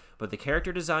pixelated, but the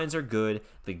character designs are good,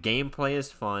 the gameplay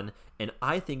is fun, and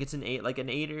I think it's an 8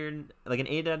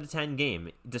 out of 10 game,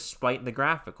 despite the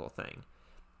graphical thing.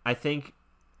 I think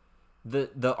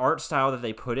the art style that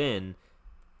they put in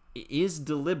is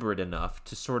deliberate enough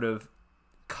to sort of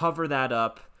cover that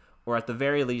up, or at the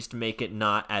very least make it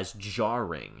not as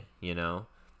jarring,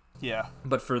 Yeah.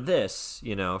 But for this,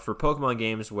 for Pokemon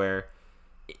games where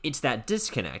it's that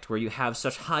disconnect where you have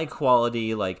such high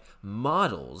quality like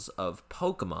models of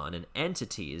Pokemon and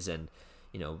entities and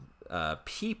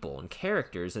people and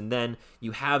characters, and then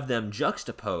you have them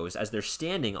juxtaposed as they're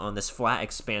standing on this flat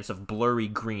expanse of blurry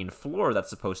green floor that's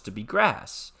supposed to be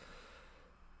grass.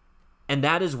 And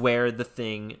that is where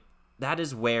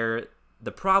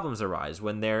the problems arise,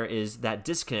 when there is that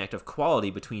disconnect of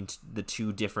quality between the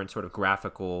two different sort of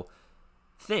graphical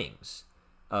things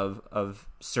of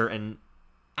certain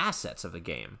assets of a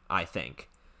game, I think.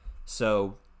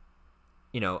 So,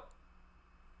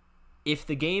 if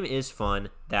the game is fun,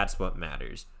 that's what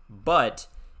matters. But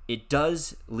it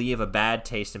does leave a bad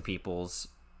taste in people's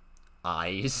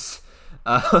eyes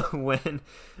when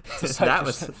that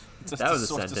was a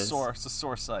sentence. It's a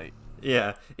sore sight.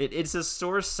 Yeah, it's a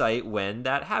sore sight when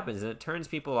that happens, and it turns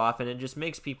people off, and it just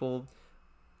makes people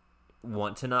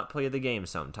want to not play the game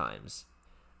sometimes.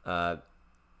 But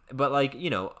like,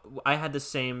 I hear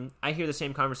the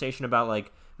same conversation about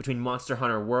like between Monster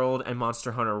Hunter World and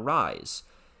Monster Hunter Rise.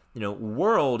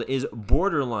 World is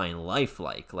borderline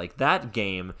lifelike. Like, that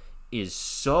game is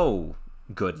so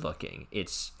good looking.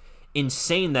 It's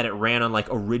insane that it ran on like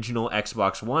original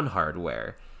Xbox One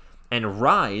hardware. And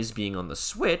Rise, being on the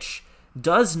Switch,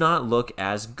 does not look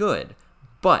as good.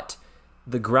 But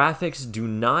the graphics do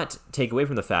not take away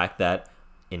from the fact that,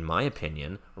 in my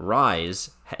opinion,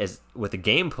 Rise, with the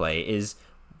gameplay, is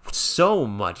so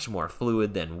much more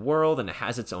fluid than World, and it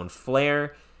has its own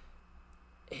flair.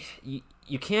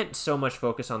 You can't so much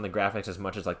focus on the graphics as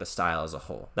much as like the style as a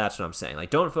whole. That's what I'm saying. Like,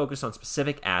 don't focus on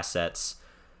specific assets.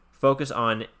 Focus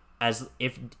on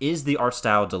is the art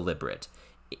style deliberate?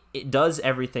 It does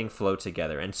everything flow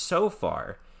together. And so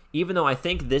far, even though I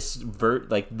think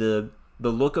the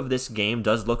look of this game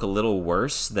does look a little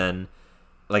worse than,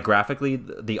 like, graphically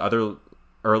the other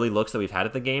early looks that we've had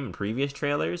at the game in previous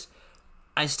trailers,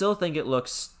 I still think it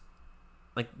looks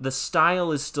like the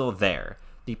style is still there.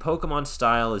 The Pokemon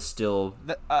style is still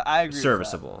I agree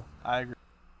serviceable. With that. I agree.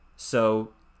 So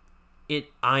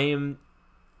I am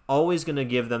always going to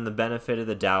give them the benefit of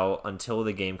the doubt until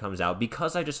the game comes out,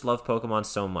 because I just love Pokemon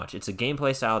so much. It's a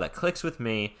gameplay style that clicks with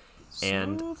me.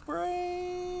 And smooth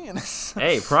brain.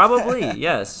 Hey, probably,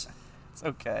 yes. It's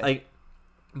okay. Like,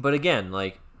 but again,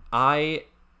 like, I've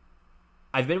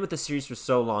been with the series for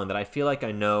so long that I feel like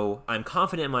I'm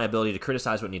confident in my ability to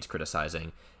criticize what needs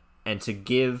criticizing and to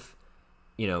give,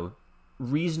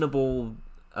 reasonable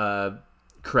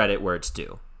credit where it's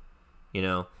due.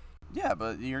 Yeah,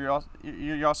 but you're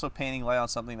also painting light on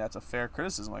something that's a fair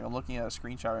criticism. Like, I'm looking at a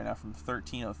screenshot right now from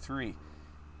 1303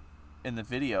 in the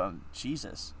video, and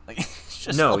Jesus, like, it's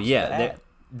just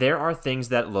there are things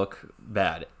that look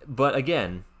bad, but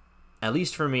again, at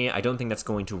least for me, I don't think that's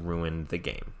going to ruin the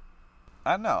game.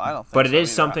 I don't think but so it is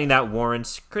either. something that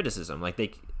warrants criticism. Like,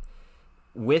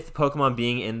 with Pokemon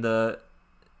being in the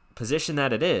position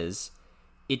that it is,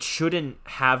 it shouldn't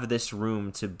have this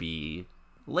room to be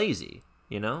lazy,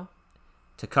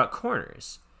 to cut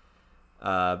corners.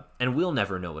 And we'll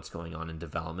never know what's going on in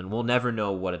development. We'll never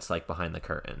know what it's like behind the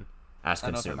curtain as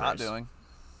consumers. I know what they're not doing.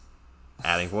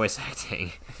 Adding voice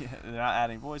acting. Yeah, they're not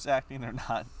adding voice acting. They're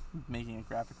not making it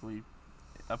graphically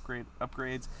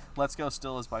upgrades. Let's Go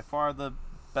still is by far the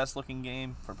best looking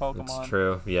game for Pokemon. It's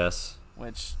true, yes.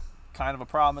 Which, kind of a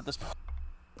problem at this point.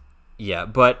 Yeah,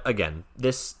 but again,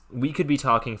 we could be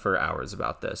talking for hours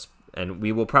about this. And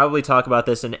we will probably talk about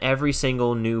this in every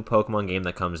single new Pokemon game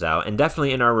that comes out, and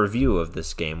definitely in our review of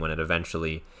this game when it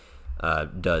eventually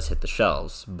does hit the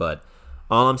shelves. But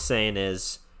all I'm saying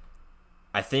is,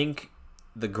 I think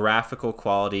the graphical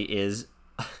quality is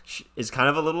kind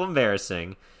of a little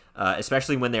embarrassing,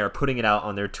 especially when they are putting it out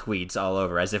on their tweets all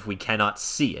over, as if we cannot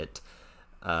see it.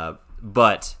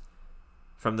 But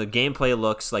from the gameplay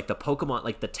looks, like the Pokemon,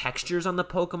 like the textures on the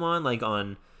Pokemon, like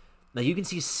you can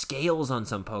see scales on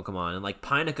some Pokemon, and like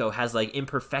Pineco has like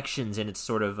imperfections in its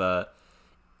sort of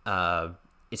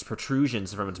its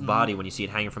protrusions from its body when you see it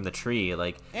hanging from the tree.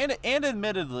 Like and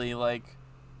admittedly, like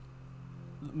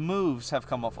moves have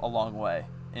come a long way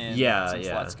since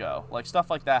Let's Go. Like stuff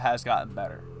like that has gotten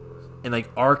better. And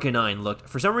like Arcanine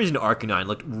looked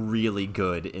looked really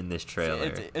good in this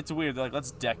trailer. It's weird. They're like, let's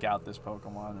deck out this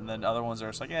Pokemon, and then other ones are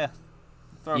just like,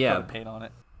 throw a coat of paint on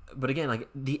it. But again, like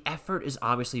the effort is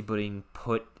obviously being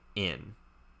put in.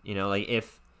 Like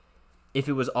if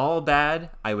it was all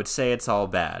bad, I would say it's all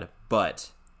bad.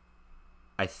 But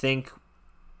I think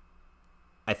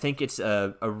it's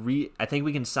I think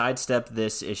we can sidestep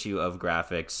this issue of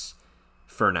graphics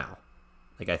for now.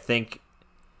 Like I think,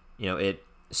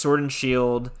 Sword and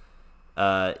Shield,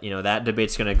 that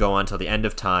debate's going to go on till the end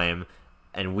of time.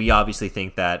 And we obviously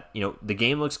think that, the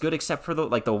game looks good, except for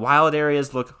the wild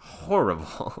areas look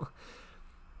horrible.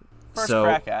 First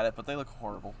crack at it, but they look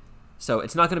horrible. So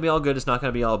it's not going to be all good. It's not going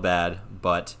to be all bad.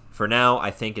 But for now,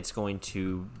 I think it's going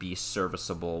to be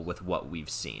serviceable with what we've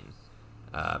seen.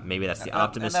 Maybe that's the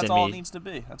optimist in me. And that's all it needs to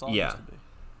be. That's all it needs to be.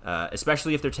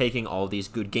 Especially if they're taking all these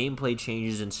good gameplay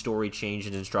changes and story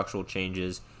changes and structural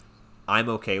changes. I'm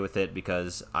okay with it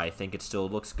because I think it still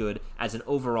looks good as an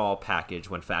overall package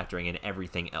when factoring in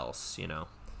everything else,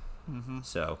 Mm-hmm.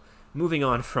 So, moving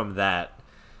on from that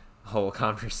whole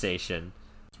conversation,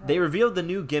 they revealed the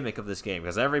new gimmick of this game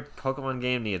because every Pokemon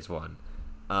game needs one.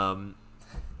 What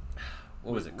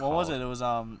was it called? What was it? It was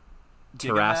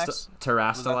Gigamax?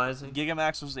 Terastallizing?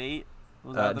 Gigamax was 8.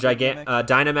 Was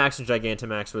Dynamax and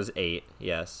Gigantamax was 8,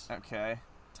 yes. Okay.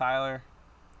 Tyler,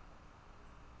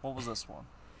 what was this one?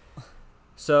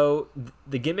 So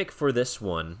the gimmick for this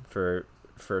one, for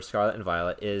Scarlet and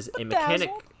Violet, is a mechanic.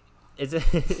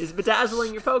 Is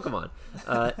bedazzling your Pokemon.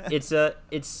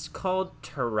 It's called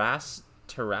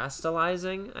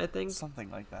terastallizing, I think. Something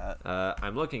like that.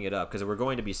 I'm looking it up because we're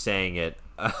going to be saying it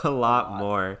a lot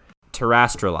more.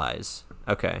 Terastallize.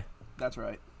 Okay. That's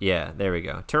right. Yeah, there we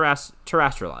go.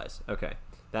 Terastallize. Okay,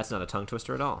 that's not a tongue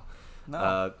twister at all.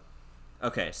 No.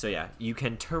 Okay, so yeah, you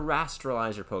can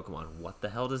terastallize your Pokemon. What the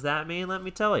hell does that mean? Let me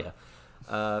tell you.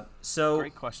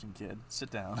 Great question, kid.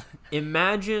 Sit down.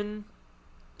 Imagine,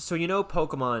 so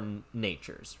Pokemon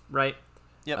natures, right?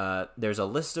 Yep. There's a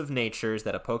list of natures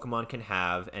that a Pokemon can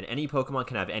have, and any Pokemon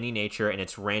can have any nature, and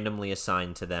it's randomly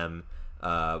assigned to them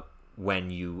when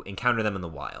you encounter them in the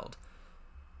wild.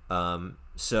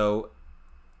 So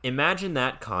imagine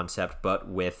that concept, but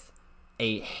with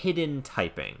a hidden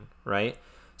typing, right?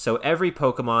 So every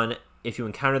Pokemon, if you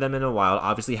encounter them in the wild,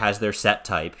 obviously has their set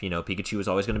type. Pikachu is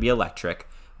always going to be electric.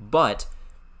 But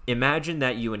imagine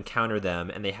that you encounter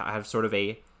them and they have sort of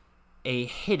a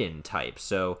hidden type.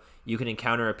 So you can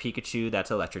encounter a Pikachu that's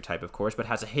electric type, of course, but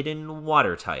has a hidden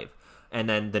water type. And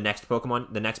then the next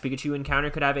Pikachu you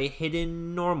encounter could have a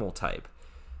hidden normal type.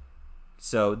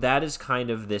 So that is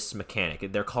kind of this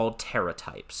mechanic. They're called Terra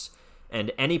types.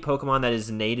 And any Pokemon that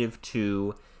is native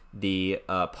to the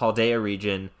Paldea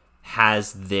region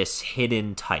has this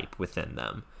hidden type within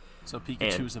them. So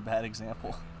Pikachu's a bad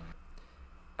example.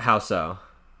 How so?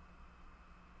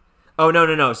 Oh,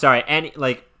 no. Sorry. Any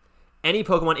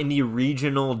Pokemon in the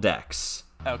regional dex.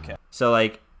 Okay. So,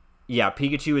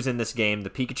 Pikachu is in this game. The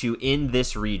Pikachu in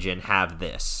this region have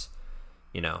this.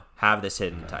 Have this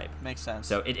hidden type. Makes sense.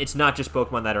 So it's not just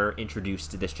Pokemon that are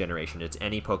introduced to this generation. It's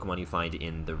any Pokemon you find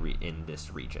in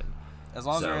this region. As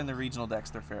long as they're in the regional dex,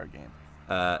 they're fair game.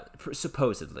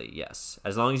 Supposedly, yes.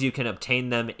 As long as you can obtain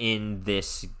them in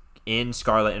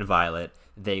Scarlet and Violet,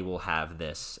 they will have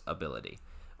this ability,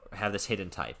 have this hidden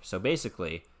type. So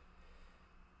basically,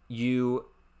 you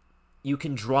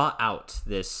can draw out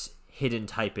this hidden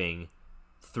typing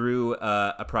through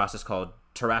a process called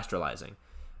terrestrializing,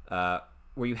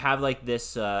 where you have like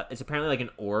this. It's apparently like an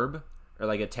orb, or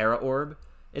like a Terra orb.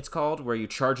 It's called, where you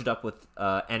charge it up with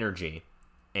energy,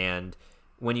 and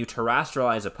when you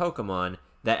terrestrialize a Pokemon,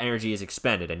 that energy is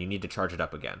expended, and you need to charge it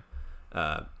up again.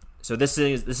 So this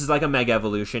is like a Mega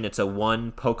Evolution. It's a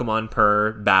 1 Pokemon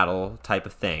per battle type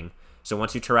of thing. So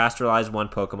once you terrestrialize one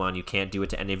Pokemon, you can't do it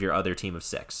to any of your other team of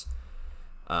 6.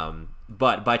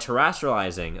 But by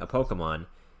terrestrializing a Pokemon,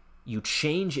 you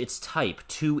change its type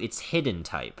to its hidden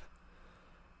type.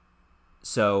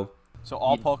 So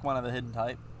all Pokemon have a hidden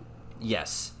type?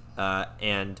 Yes.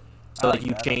 And so like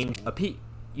you change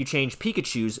you change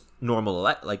Pikachu's normal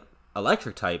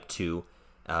electric type to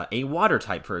a water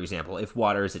type, for example, if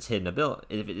water is its hidden ability,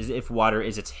 if water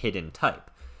is its hidden type.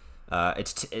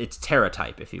 It's Terra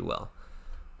type, if you will.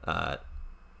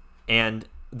 And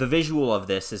the visual of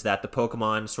this is that the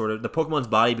Pokemon's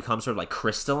body becomes sort of like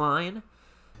crystalline.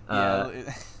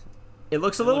 It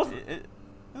looks a little. It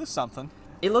is something.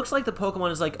 It looks like the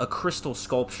Pokemon is like a crystal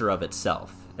sculpture of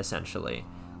itself, essentially.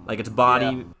 Like its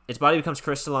body becomes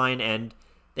crystalline, and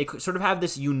they sort of have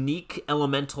this unique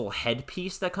elemental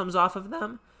headpiece that comes off of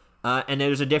them. And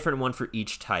there's a different one for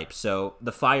each type. So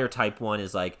the fire type one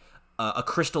is like a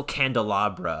crystal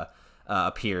candelabra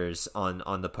appears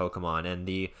on the Pokemon, and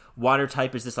the water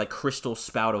type is this like crystal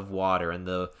spout of water, and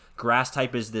the grass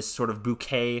type is this sort of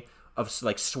bouquet of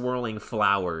like swirling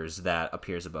flowers that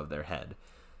appears above their head.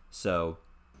 So,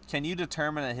 can you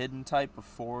determine a hidden type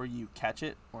before you catch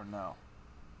it, or no?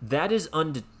 That is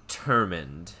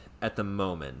undetermined at the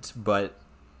moment, but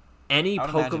any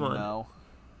Pokemon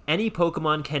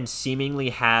can seemingly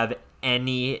have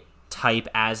any type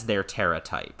as their Terra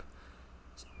type.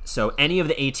 So any of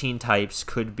the 18 types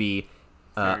could be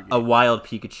a wild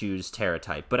Pikachu's Terra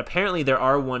type. But apparently there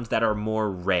are ones that are more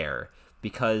rare,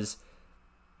 because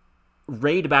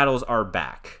raid battles are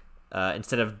back.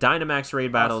 Instead of Dynamax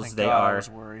raid battles, there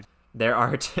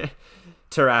are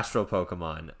terrestrial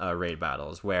Pokemon raid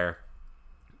battles, where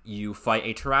you fight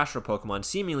a terrestrial Pokemon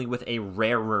seemingly with a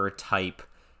rarer type,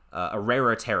 a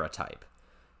rarer Terra type.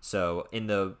 So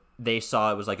they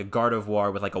saw it was like a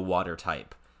Gardevoir with like a water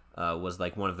type. Was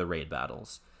like one of the raid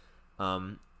battles.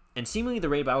 And seemingly the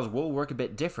raid battles will work a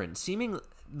bit different.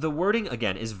 The wording,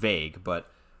 again, is vague, but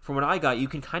from what I got, you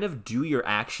can kind of do your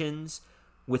actions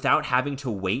without having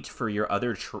to wait for your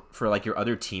other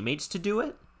teammates to do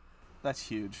it. That's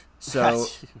huge. So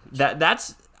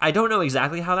that's I don't know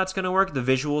exactly how that's going to work. The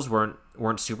visuals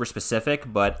weren't super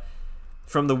specific, but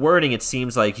from the wording, it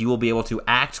seems like you will be able to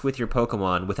act with your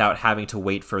Pokemon without having to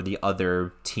wait for the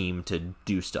other team to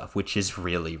do stuff, which is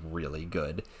really, really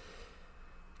good.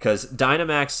 Because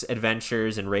Dynamax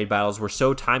adventures and raid battles were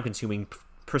so time-consuming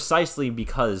precisely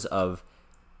because of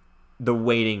the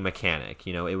waiting mechanic.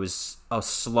 You know, it was a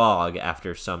slog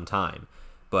after some time.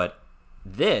 But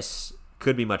this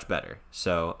could be much better.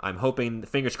 So I'm hoping,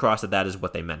 fingers crossed, that is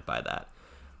what they meant by that.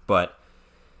 But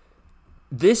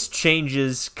this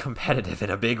changes competitive in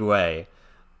a big way.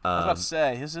 I was about to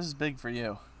say, this is big for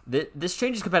you. This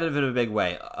changes competitive in a big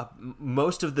way.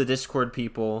 Most of the Discord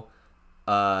people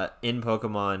in our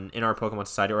Pokemon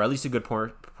Society, or at least a good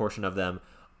proportion of them,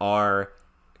 are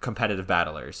competitive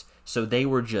battlers. So they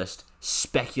were just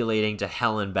speculating to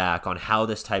hell and back on how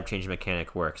this type change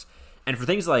mechanic works. And for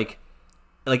things like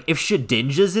if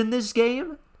Shedinja's in this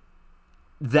game,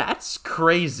 that's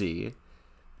crazy.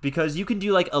 Because you can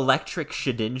do like electric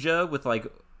Shedinja with like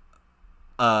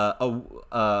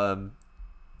an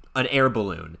air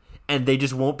balloon, and they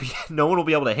just won't be. No one will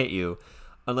be able to hit you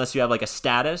unless you have like a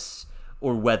status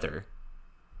or weather.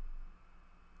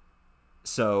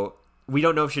 So we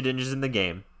don't know if Shedinja's in the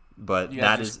game, but you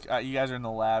guys are in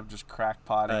the lab just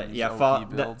crackpotting these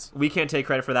OP builds. We can't take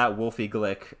credit for that. Wolfie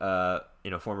Glick,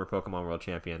 former Pokemon World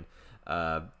Champion,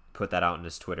 put that out on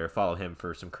his Twitter. Follow him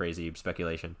for some crazy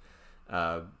speculation.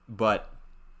 But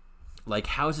like,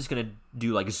 how is this going to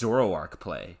do like Zoroark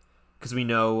play? Because we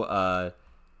know,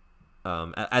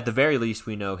 at the very least,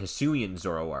 we know Hisuian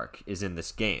Zoroark is in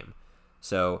this game.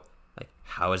 So like,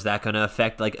 how is that going to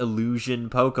affect like illusion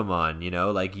Pokemon? You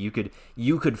know, like you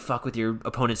could fuck with your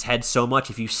opponent's head so much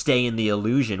if you stay in the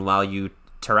illusion while you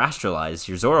terrestrialize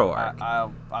your Zoroark.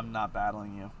 I'm not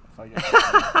battling you if I get.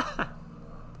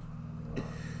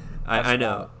 I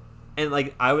know. And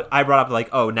like I brought up like,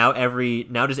 oh, now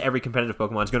does every competitive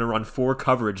Pokemon is going to run 4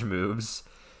 coverage moves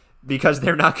because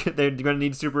they're going to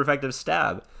need super effective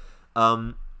stab.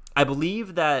 I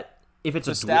believe that if it's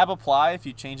does stab apply if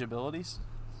you change abilities?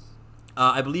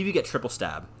 I believe you get triple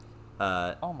stab.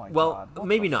 Oh my god. Well,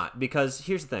 maybe not, because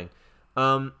here's the thing.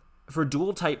 For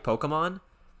dual type Pokemon,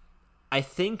 I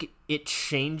think it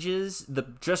changes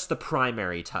just the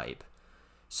primary type.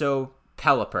 So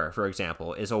Pelipper, for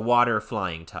example, is a water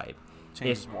flying type.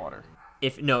 Changes water.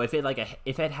 If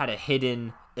it had a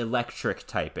hidden electric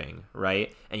typing,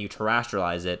 right, and you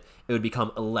terrestrialize it, it would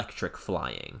become electric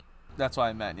flying. That's what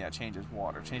I meant. Yeah, changes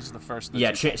water. Changes the first.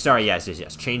 Yeah.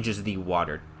 Yes. Changes the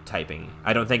water typing.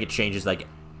 I don't think it changes like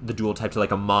the dual type to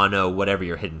like a mono, whatever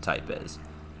your hidden type is.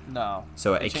 No.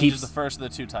 So it keeps changes the first of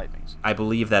the two typings. I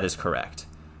believe that is correct.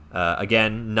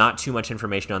 Again, not too much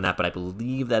information on that, but I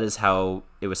believe that is how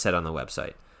it was said on the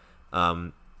website.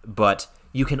 But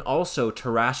you can also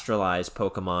terrestrialize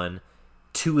Pokemon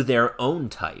to their own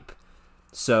type.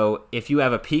 So if you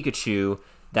have a Pikachu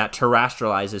that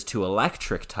terrestrializes to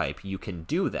electric type, you can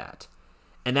do that.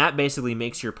 And that basically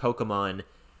makes your Pokemon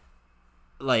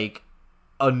like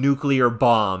a nuclear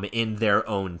bomb in their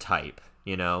own type,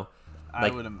 you know?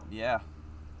 Like,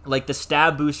 like the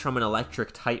stab boost from an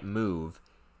electric type move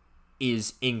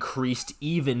is increased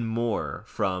even more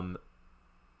from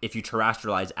if you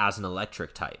terrestrialize as an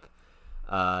electric type.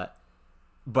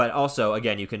 But also,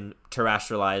 again, you can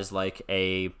terrestrialize like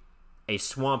a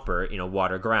Swampert,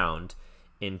 water ground,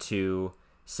 into,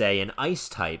 say, an ice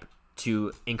type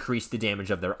to increase the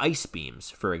damage of their ice beams,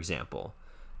 for example.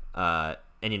 And,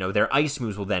 their ice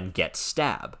moves will then get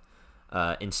stab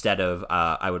instead of,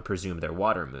 I would presume, their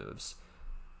water moves.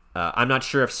 I'm not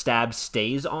sure if stab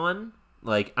stays on.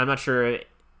 Like, I'm not sure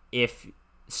if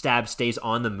stab stays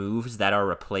on the moves that are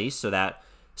replaced, so that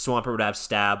Swampert would have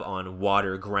stab on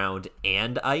water, ground,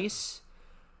 and ice.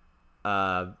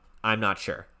 I'm not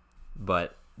sure.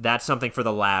 But that's something for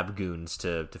the lab goons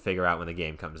to figure out when the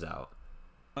game comes out.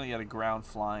 You got a ground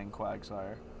flying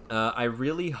Quagsire. I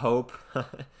really hope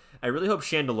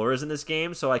Chandelure is in this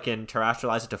game so I can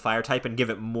terrestrialize it to fire type and give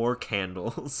it more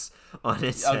candles on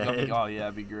its head. Oh yeah,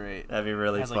 that'd be great. That'd be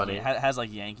really funny. It has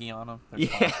like Yankee on them.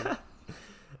 Yeah.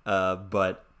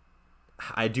 But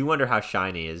I do wonder how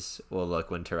shiny will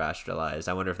look when terrestrialized.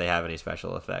 I wonder if they have any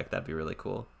special effect. That'd be really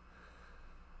cool.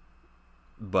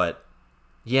 But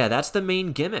yeah, that's the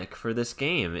main gimmick for this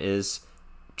game, is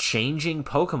changing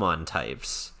Pokemon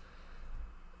types,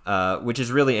 which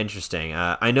is really interesting.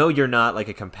 I know you're not like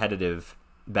a competitive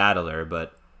battler,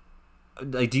 but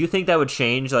like, do you think that would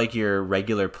change like your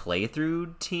regular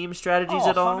playthrough team strategies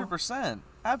at all? 100%.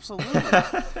 Absolutely.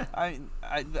 I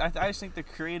just think the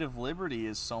creative liberty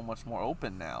is so much more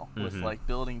open now with like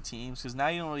building teams, because now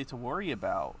you don't really have to worry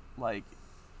about like,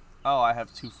 oh, I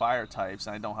have 2 fire types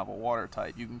and I don't have a water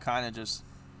type. You can kind of just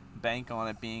bank on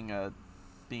it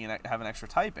having extra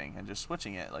typing and just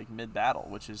switching it like mid battle,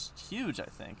 which is huge. I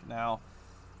think now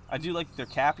I do like they're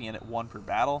capping it at 1 per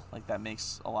battle. Like, that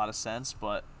makes a lot of sense,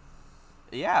 but.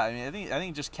 Yeah, I mean, I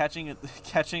think just catching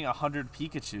 100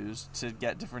 Pikachus to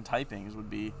get different typings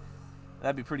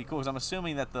that'd be pretty cool. Because I'm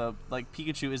assuming that the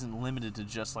Pikachu isn't limited to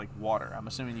just like water. I'm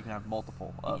assuming you can have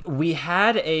multiple. We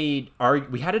had a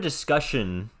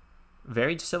discussion,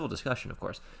 very civil discussion, of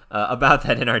course, about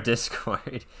that in our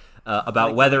Discord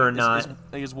about whether or not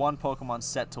is one Pokemon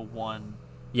set to one.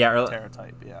 Yeah, Terra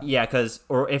type. Yeah. Yeah,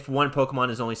 or if one Pokemon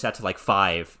is only set to like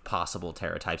 5 possible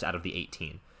Terra types out of the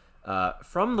 18.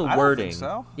 From the wording, I don't think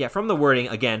so. Yeah, from the wording,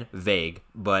 again, vague,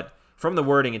 but from the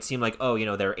wording, it seemed like,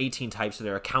 there are 18 types, so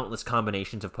there are countless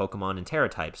combinations of Pokemon and Terra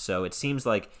types, so it seems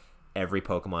like every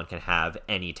Pokemon can have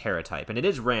any Terra type, and it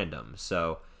is random,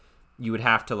 so you would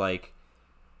have to, like,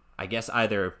 I guess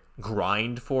either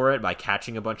grind for it by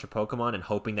catching a bunch of Pokemon and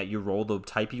hoping that you roll the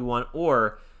type you want,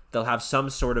 or they'll have some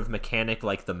sort of mechanic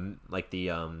like the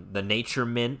nature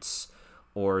mints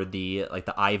or the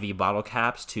IV bottle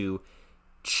caps to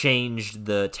change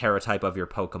the Terra type of your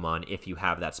Pokemon if you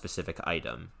have that specific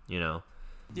item, Yeah,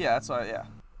 that's why. Yeah.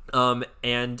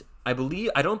 And I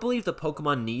don't believe the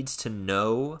Pokemon needs to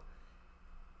know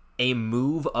a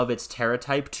move of its Terra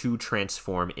type to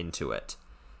transform into it.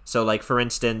 So, like, for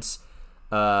instance,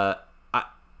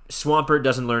 Swampert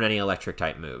doesn't learn any electric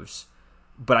type moves,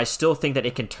 but I still think that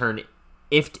it can turn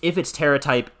if its Terra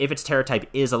type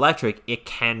is electric, it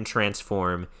can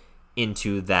transform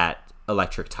into that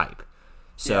electric type.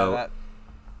 So yeah,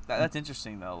 that's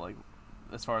interesting though, like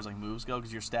as far as like moves go,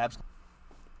 because your stabs.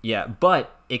 Yeah,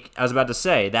 but I was about to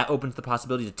say that opens the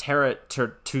possibility to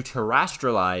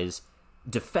terrestrialize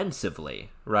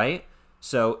defensively, right?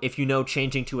 So if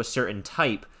changing to a certain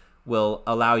type will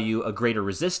allow you a greater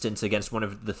resistance against one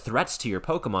of the threats to your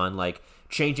Pokemon, like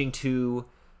changing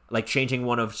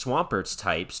one of Swampert's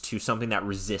types to something that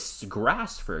resists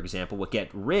grass, for example, will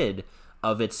get rid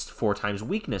of its 4 times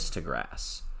weakness to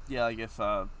grass. Yeah, like if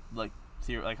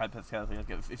hypothetically,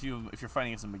 like if you're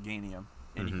fighting against a Meganium,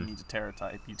 and you can use a Terra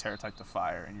type. You Terra type to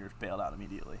fire, and you're bailed out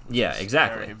immediately. Yeah,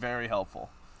 exactly. Very, very helpful.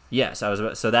 Yes,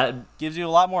 so that gives you a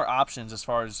lot more options as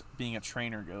far as being a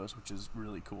trainer goes, which is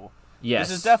really cool. Yes,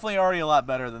 this is definitely already a lot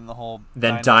better than the whole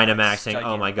Dynamaxing.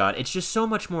 Oh my god, it's just so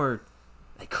much more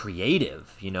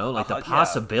creative, like the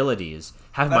possibilities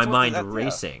have my mind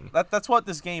racing. Yeah. That's what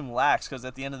this game lacks, because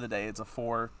at the end of the day, it's a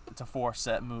four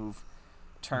set move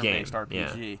turn-based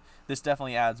RPG. Yeah. This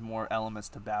definitely adds more elements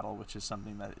to battle, which is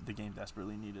something that the game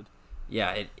desperately needed.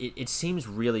 Yeah, it seems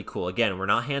really cool. Again, we're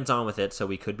not hands-on with it, so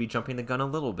we could be jumping the gun a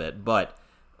little bit, but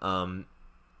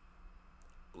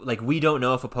we don't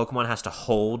know if a Pokemon has to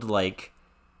hold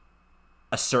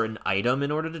a certain item in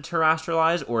order to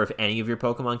terrestrialize, or if any of your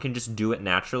Pokemon can just do it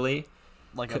naturally.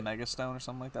 Like a Mega Stone or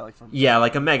something like that?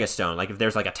 like a Mega Stone. Like if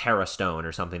there's a Terra Stone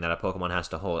or something that a Pokemon has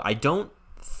to hold. I don't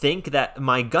think that...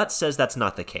 My gut says that's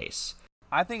not the case.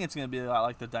 I think it's going to be a lot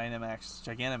like the Dynamax,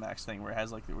 Gigantamax thing, where it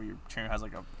has where your trainer has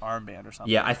an armband or something.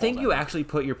 Yeah, I think you actually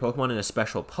put your Pokemon in a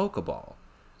special Pokeball.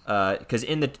 Because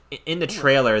in the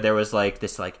trailer, there was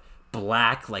this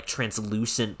black,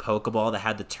 translucent Pokeball that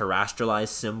had the terrestrialized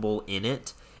symbol in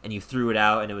it, and you threw it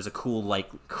out, and it was a cool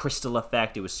crystal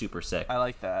effect. It was super sick. I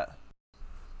like that.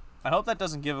 I hope that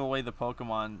doesn't give away the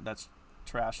Pokemon that's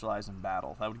terrestrialized in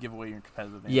battle. That would give away your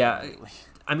competitive advantage. Yeah,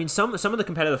 I mean, some of the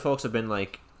competitive folks have been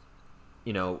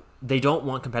they don't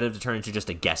want competitive to turn into just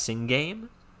a guessing game,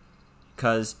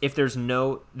 because if there's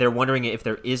they're wondering if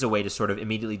there is a way to sort of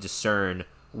immediately discern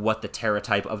what the Terra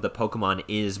type of the Pokemon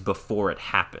is before it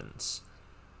happens.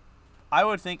 I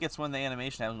would think it's when the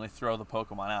animation happens when they throw the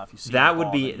Pokemon out. If you see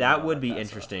that would be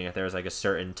interesting if there was a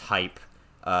certain type,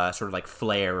 sort of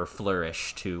flare or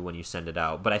flourish to when you send it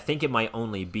out. But I think it might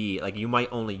only be you might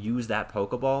only use that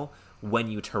Pokeball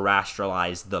when you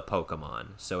terrestrialize the Pokemon,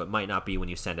 so it might not be when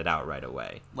you send it out right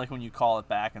away. Like when you call it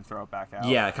back and throw it back out?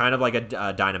 Yeah, kind of like a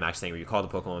Dynamax thing where you call the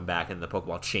Pokemon back and the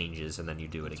Pokeball changes and then you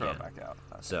do it again. Throw it back out.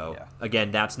 Okay, so,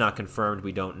 again, that's not confirmed.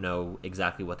 We don't know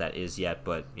exactly what that is yet,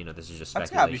 but, this is just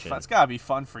speculation. That's gotta be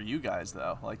fun for you guys,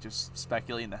 though, just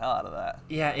speculating the hell out of that.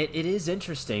 Yeah, it is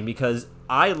interesting, because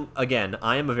I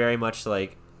am a very much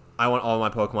I want all my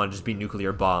Pokemon to just be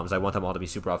nuclear bombs. I want them all to be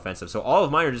super offensive. So all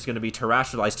of mine are just going to be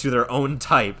terrestrialized to their own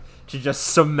type to just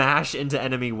smash into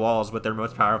enemy walls with their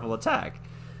most powerful attack,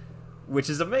 which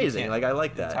is amazing. I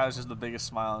like that. Tyler's just the biggest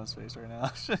smile on his face right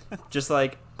now. Just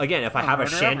again, if I have a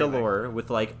Chandelure with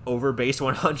over base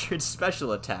 100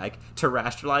 special attack,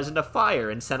 terrestrialize into fire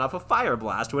and send off a fire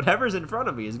blast, whatever's in front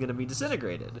of me is going to be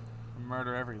disintegrated.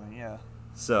 Murder everything, yeah.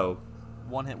 So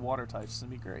one-hit water types, this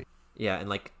would be great. Yeah,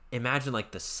 and imagine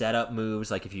the setup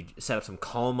moves, if you set up some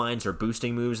Calm Minds or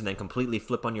boosting moves and then completely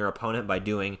flip on your opponent by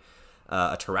doing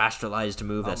a terrestrialized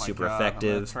move that's super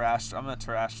effective. I'm gonna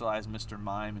terrestrialize Mr.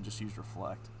 Mime and just use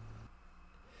Reflect.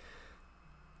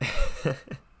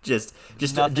 just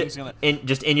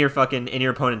in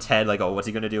your opponent's head, what's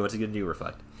he gonna do? What's he gonna do?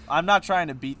 Reflect. I'm not trying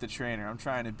to beat the trainer. I'm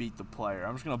trying to beat the player.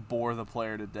 I'm just gonna bore the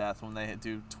player to death when they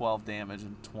do 12 damage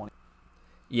and 20.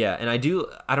 Yeah, and I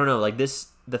don't know,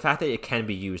 the fact that it can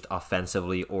be used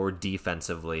offensively or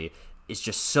defensively is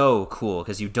just so cool,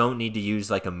 because you don't need to use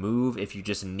a move if you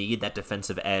just need that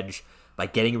defensive edge. By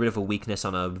getting rid of a weakness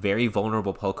on a very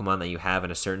vulnerable Pokemon that you have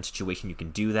in a certain situation, you can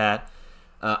do that.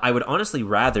 I would honestly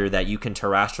rather that you can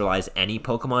terrestrialize any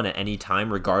Pokemon at any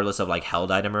time, regardless of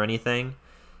held item or anything,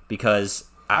 because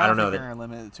I don't know that they're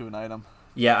limited to an item.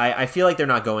 Yeah, I feel like they're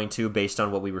not going to, based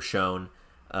on what we were shown,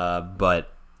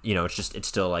 but it's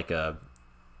still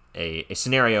a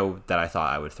scenario that I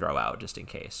thought I would throw out just in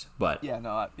case. But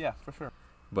yeah, for sure.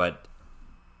 But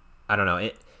I don't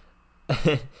know,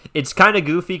 it's kind of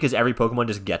goofy because every Pokemon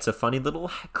just gets a funny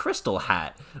little crystal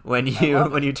hat when you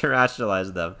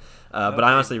terrestrialize them. But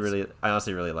I honestly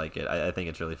really like it. I think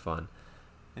it's really fun.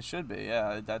 It should be,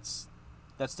 yeah. That's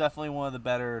definitely one of the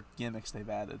better gimmicks they've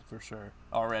added for sure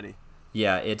already.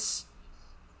 Yeah, it's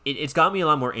got me a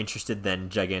lot more interested than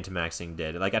Gigantamaxing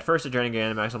did. At first at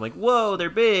Gigantamax, I'm like, whoa, they're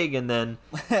big, and then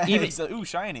ooh,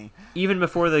 shiny. Even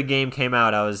before the game came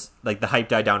out, I was the hype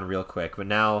died down real quick. But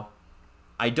now,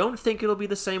 I don't think it'll be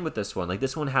the same with this one.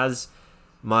 This one has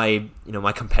my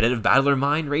competitive battler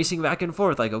mind racing back and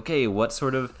forth. Okay, what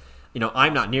sort of,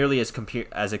 I'm not nearly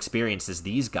as experienced as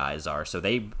these guys are, so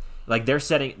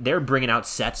they're bringing out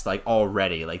sets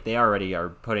already. They already are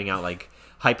putting out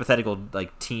hypothetical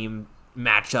team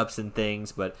matchups and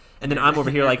things, and then I'm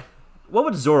over here what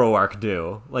would Zoroark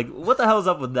do? What the hell's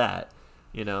up with that?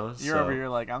 You're You're over here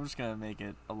like, I'm just going to make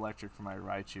it electric for my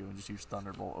Raichu and just use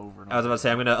Thunderbolt over and over. I was about to say,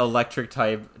 I'm going to electric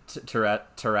type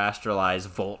terrestrialize,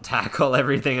 Volt Tackle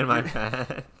everything in my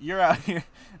path. You're out here,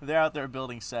 they're out there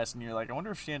building sets, and you're like, I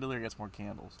wonder if Chandelier gets more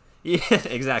candles. Yeah,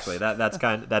 exactly.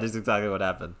 That is exactly what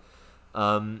happened.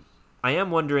 I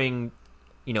am wondering,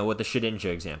 with the Shedinja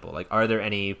example, like, are there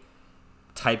any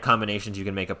type combinations you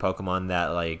can make a Pokemon that,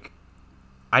 like,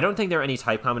 I don't think there are any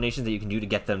type combinations that you can do to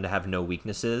get them to have no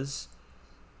weaknesses.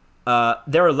 There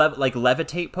are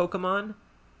levitate Pokemon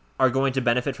are going to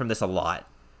benefit from this a lot,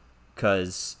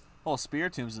 because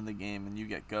Spiritom's in the game and you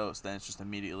get Ghost, then it's just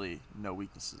immediately no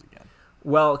weaknesses again.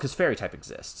 Well, because Fairy type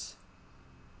exists,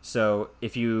 so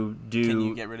if you do, can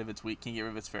you get rid of its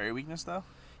Fairy weakness though?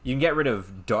 You can get rid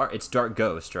of Dark. It's Dark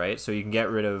Ghost, right? So you can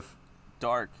get rid of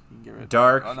Dark. You can get rid of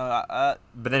Dark. Oh no,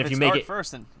 but then if you make it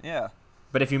first, then yeah.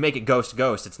 But if you make it Ghost,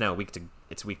 it's now weak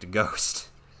to Ghost.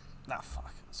 Nah, fuck.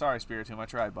 Sorry, Spiritomb, I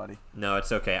tried, buddy. No, it's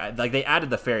okay. They added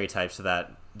the Fairy type so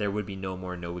that there would be no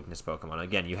more no weakness Pokemon.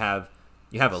 Again, you have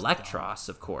Electros,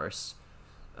 of course,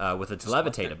 with its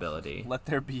levitate ability. Let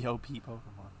there be OP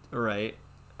Pokemon. Right.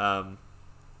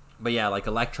 But yeah, like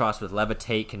Electros with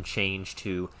levitate can change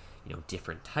to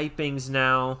different typings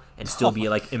now and still be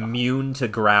like immune to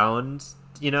ground.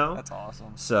 That's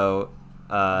awesome. So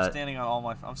I'm standing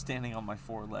on my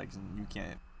four legs and you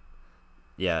can't.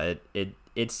 Yeah,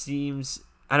 it seems.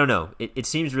 I don't know. It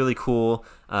seems really cool.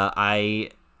 I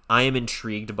am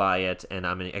intrigued by it, and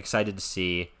I'm excited to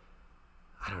see.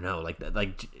 I don't know,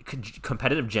 like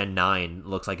competitive Gen 9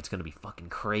 looks like it's gonna be fucking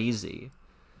crazy.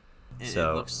 It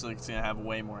looks like it's gonna have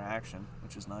way more action,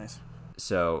 which is nice.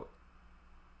 So,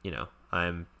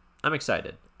 I'm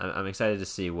excited. I'm excited to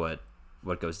see what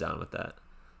goes down with that.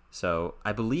 So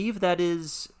I believe that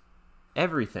is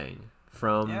everything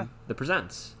from the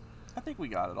presents. I think we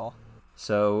got it all.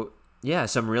 So yeah,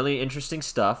 some really interesting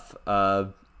stuff.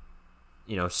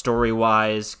 Story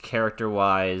wise, character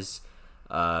wise,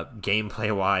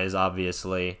 gameplay wise,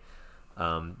 obviously.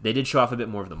 They did show off a bit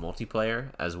more of the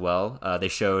multiplayer as well. They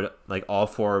showed like all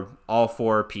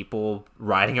four people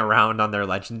riding around on their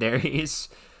legendaries.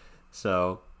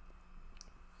 So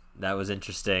that was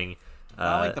interesting.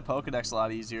 That'll make the Pokedex a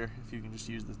lot easier if you can just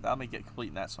use this. That'll make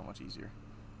completing that so much easier.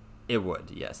 It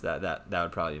would, yes. That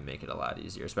would probably make it a lot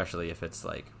easier, especially if it's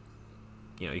like,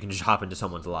 you can just hop into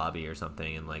someone's lobby or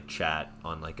something and like chat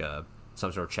on like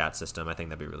some sort of chat system. I think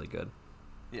that'd be really good.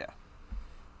 Yeah.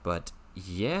 But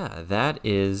yeah, that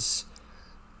was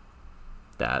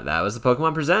the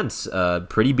Pokemon Presents.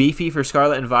 Pretty beefy for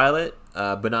Scarlet and Violet,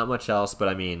 but not much else. But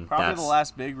I mean, probably the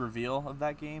last big reveal of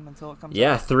that game until it comes.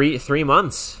 Yeah, out. 3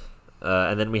 months,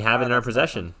 and then we have it in our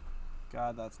possession. Nothing.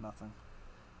 God, that's nothing.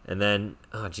 And then,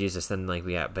 oh Jesus, then like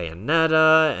we got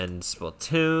Bayonetta and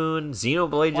Splatoon.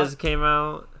 Xenoblade just came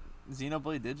out.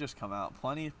 Xenoblade did just come out.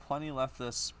 Plenty left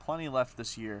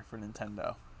this year for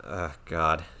Nintendo. Oh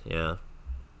God, yeah.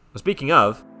 Well, speaking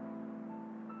of,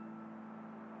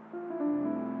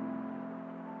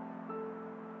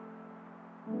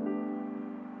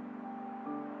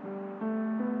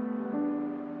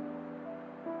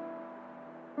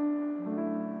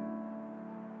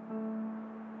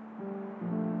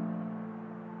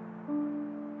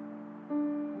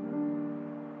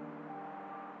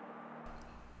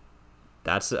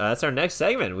 that's our next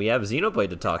segment. We have Xenoblade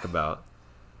to talk about.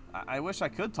 I wish I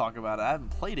could talk about it. I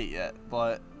haven't played it yet,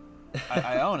 but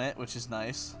I own it, which is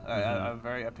nice. Mm-hmm.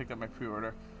 I picked up my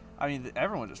pre-order. I mean,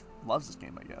 everyone just loves this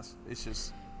game. I guess it's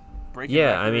just breaking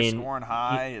records, scoring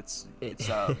high. It's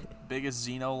biggest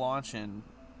Xeno launch in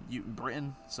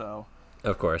Britain, so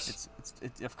of course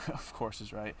of course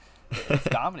is right. It's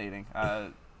dominating.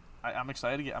 I'm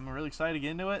excited. I'm really excited to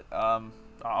get into it.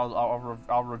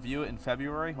 I'll review it in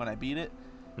February when I beat it.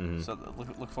 Mm-hmm. So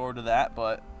look forward to that.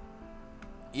 But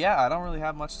yeah, I don't really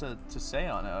have much to say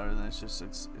on it other than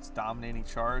it's dominating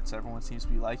charts. Everyone seems to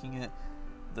be liking it.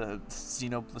 The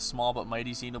small but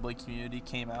mighty Xenoblade community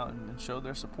came out and showed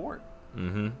their support.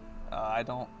 Mm-hmm.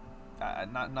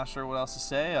 I'm not sure what else to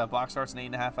say. Box art's an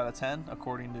 8.5 out of 10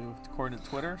 according to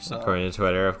Twitter. So according to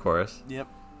Twitter, of course. Yep,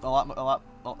 a lot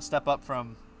step up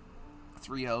from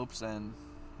Three Hopes and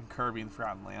Kirby and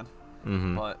Forgotten Land.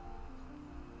 Mm-hmm. But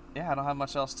yeah, I don't have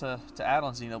much else to add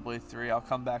on Xenoblade 3. I'll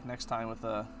come back next time with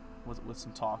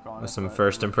some talk on it. With some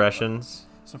first impressions.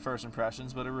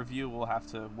 But a review will have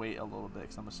to wait a little bit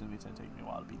because I'm assuming it's going to take me a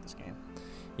while to beat this game.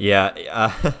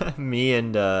 Yeah, me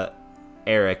and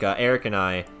Eric and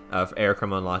I, Eric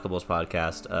from Unlockables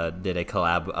podcast, did a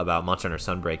collab about Monster Hunter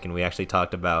Sunbreak, and we actually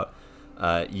talked about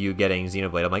you getting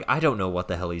Xenoblade. I'm like, I don't know what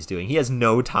the hell he's doing. He has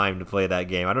no time to play that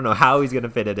game. I don't know how he's going to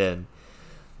fit it in.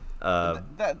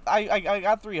 That I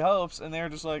got 3 hopes, and they were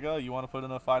just like, oh, you want to put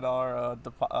in a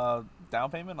 $5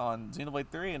 down payment on Xenoblade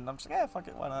 3? And I'm just like, yeah, fuck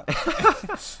it, why not?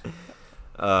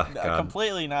 God.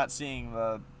 Completely not seeing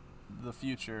the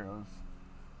future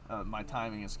of my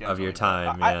timing and schedule. Of your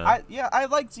time, I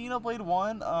like Xenoblade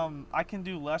 1. I can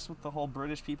do less with the whole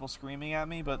British people screaming at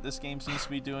me, but this game seems to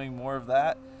be doing more of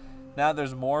that. Now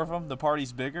there's more of them. The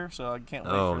party's bigger, so I can't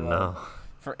wait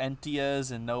for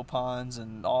Entias and Nopons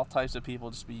and all types of people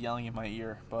just be yelling in my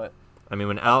ear. But I mean,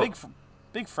 when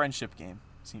big friendship game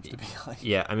seems to be like.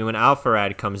 Yeah, I mean, when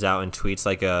Alpharad comes out and tweets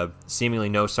like a seemingly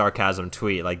no sarcasm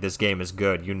tweet, like this game is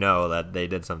good, you know that they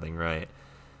did something right.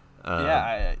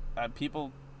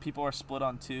 People are split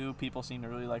on 2. People seem to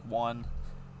really like 1.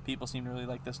 People seem to really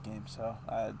like this game. So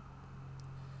another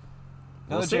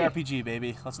JRPG,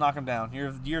 baby. Let's knock them down. Year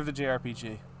of the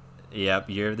JRPG. Yep,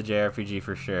 year of the JRPG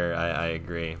for sure. I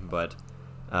agree, but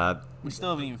we still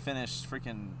haven't even finished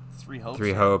freaking 3 Hopes.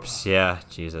 3 Hopes, yeah,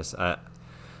 Jesus.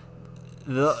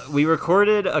 We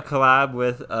recorded a collab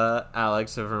with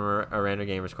Alex from a Random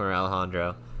Gamers Corner,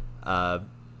 Alejandro.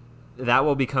 That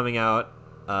will be coming out,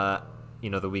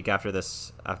 the week after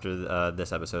this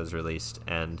episode is released,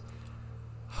 and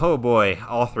oh boy,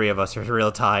 all 3 of us are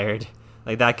real tired.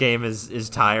 Like that game is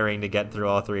tiring to get through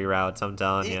all 3 routes. I'm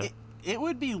telling you. It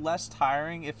would be less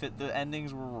tiring if the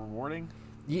endings were rewarding.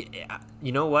 Yeah,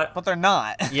 you know what? But they're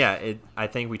not. Yeah, I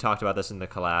think we talked about this in the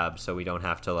collab, so we don't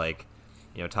have to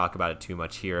talk about it too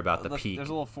much here about the peak. There's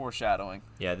a little foreshadowing.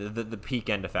 Yeah, the peak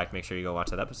end effect. Make sure you go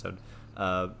watch that episode.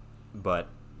 But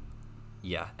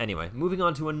yeah. Anyway, moving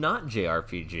on to a not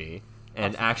JRPG,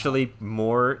 and actually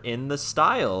more in the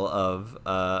style of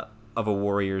a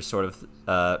Warriors sort of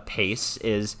pace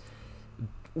is.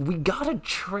 We got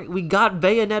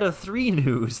Bayonetta 3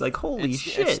 news. Like, holy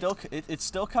shit. It's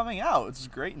still coming out. It's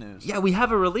great news. Yeah, we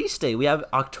have a release date. We have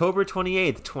October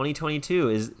 28th, 2022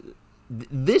 is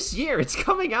this year. It's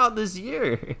coming out this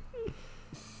year.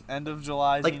 End of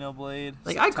July, Xenoblade.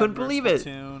 Like, I couldn't believe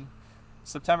Splatoon.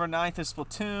 September 9th is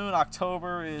Splatoon.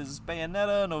 October is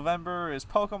Bayonetta. November is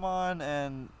Pokemon.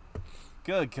 And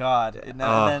good God. And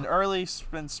then early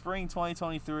spring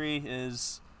 2023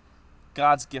 is...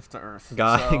 God's gift to Earth.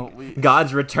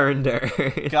 God's return to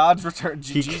Earth. God's return.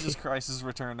 Jesus Christ's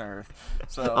return to Earth.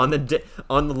 So on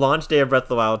the launch day of Breath of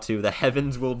the Wild 2, the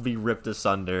heavens will be ripped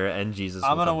asunder, and Jesus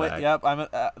will come back. Yep.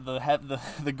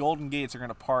 The golden gates are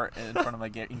gonna part in front of my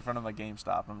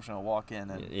GameStop. I'm just gonna walk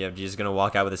in and Jesus is gonna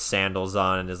walk out with his sandals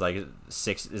on and his 3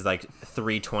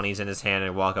 20s in his hand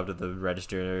and walk up to the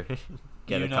register.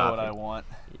 Get a copy. You know what I want.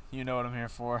 You know what I'm here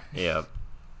for. Yeah.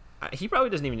 He probably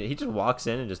doesn't even. He just walks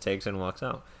in and just takes it and walks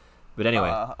out. But anyway,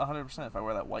 100% if I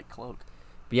wear that white cloak.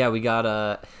 But yeah, we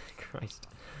got Christ.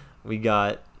 We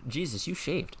got Jesus. You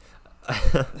shaved.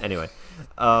 Anyway,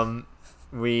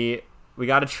 we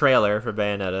got a trailer for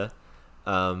Bayonetta.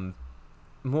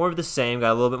 More of the same.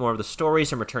 Got a little bit more of the story.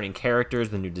 Some returning characters,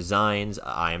 the new designs.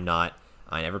 I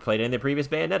never played any of the previous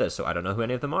Bayonetta, so I don't know who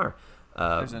any of them are.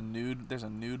 There's a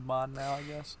nude mod now, I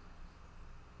guess.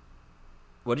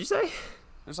 What'd you say?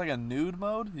 There's like a nude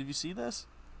mode. Did you see this?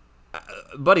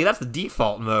 Buddy, that's the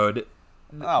default mode.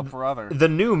 Oh, brother. The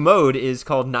new mode is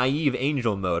called Naive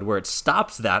Angel mode, where it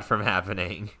stops that from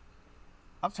happening.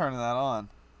 I'm turning that on.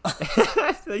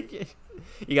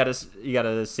 You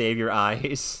gotta save your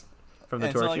eyes from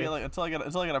the torture. Until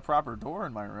I get a proper door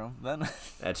in my room, then.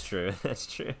 That's true.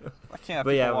 That's true. I can't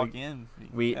walk in.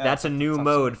 That's a new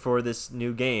mode for this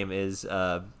new game. It's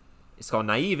called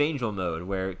Naive Angel mode,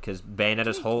 because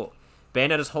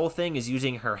Bayonetta's whole thing is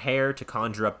using her hair to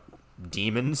conjure up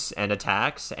demons and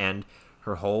attacks, and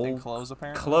her whole clothes,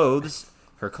 apparently.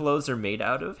 Her clothes are made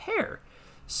out of hair.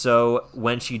 So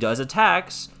when she does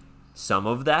attacks, some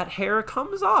of that hair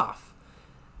comes off.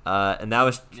 And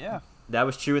that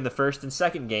was true in the first and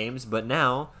second games, but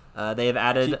now they have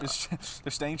added.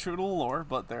 They're staying true to the lore,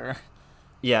 but they're.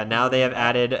 Yeah, now they have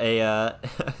added a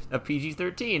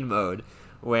PG-13 mode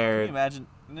where. Can you imagine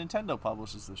Nintendo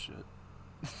publishes this shit?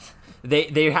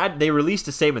 They released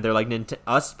a statement. They're like,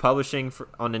 us publishing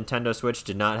on Nintendo Switch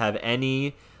did not have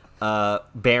any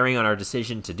bearing on our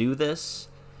decision to do this.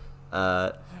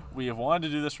 We have wanted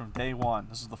to do this from day one.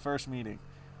 This is the first meeting.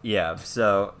 Yeah,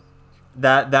 so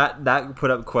that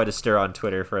put up quite a stir on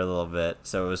Twitter for a little bit.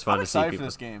 So it was fun to see people. I'm excited for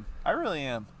this game. I really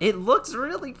am. It looks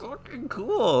really fucking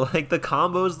cool. Like the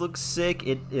combos look sick.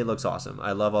 It looks awesome.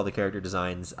 I love all the character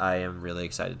designs. I am really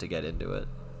excited to get into it.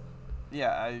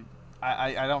 Yeah,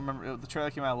 I don't remember. The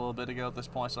trailer came out a little bit ago at this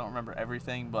point, so I don't remember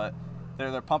everything. But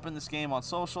they're pumping this game on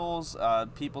socials.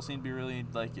 People seem to be really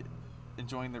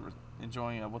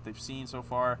enjoying what they've seen so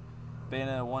far.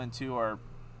 Bayonetta 1 and 2 are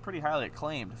pretty highly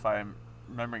acclaimed, if I'm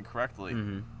remembering correctly.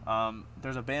 Mm-hmm.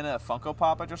 There's a Bayonetta Funko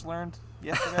Pop I just learned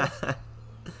yesterday.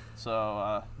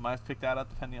 So might have picked that up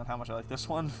depending on how much I like this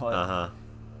one. But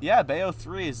yeah, Bayo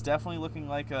 3 is definitely looking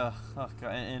like in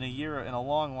a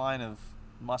long line of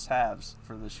must-haves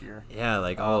for this year. Yeah,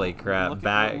 like holy crap!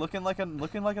 Looking like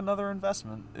another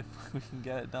investment if we can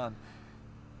get it done.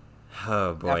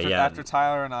 Oh boy, after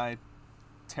Tyler and I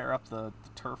tear up the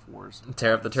turf wars.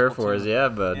 Tear up the turf wars, yeah,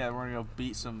 but yeah, we're gonna go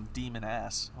beat some demon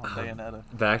ass on Bayonetta.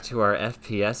 Back to our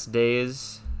FPS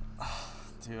days.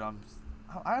 Dude,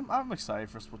 I'm excited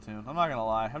for Splatoon. I'm not gonna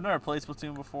lie. I've never played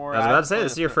Splatoon before. I was about to say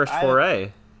this is your first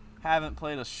foray. Haven't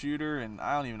played a shooter in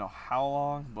I don't even know how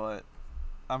long, but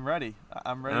I'm ready.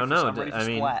 I'm ready. I don't know. I'm ready for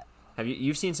Splat.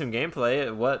 You've seen some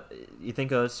gameplay? What you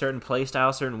think a certain play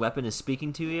style, certain weapon is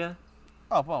speaking to you?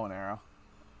 Oh, bow and arrow.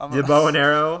 The bow and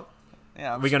arrow.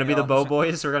 Yeah, we're gonna be the bow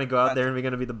boys. We're gonna go out there and we're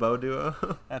gonna be the bow duo.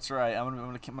 That's right. I'm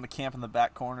gonna camp in the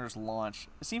back corners, launch.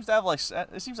 It seems to have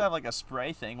like a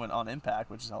spray thing when on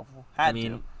impact, which is helpful.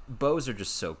 Bows are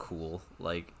just so cool.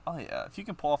 Like, oh yeah, if you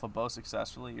can pull off a bow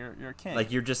successfully, you're a king.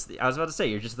 Like I was about to say,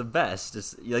 you're just the best.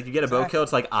 You get a bow kill,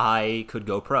 it's like I could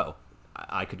go pro.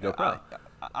 I could go pro.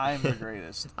 I am the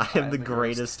greatest. I am the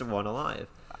greatest one alive.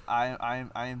 I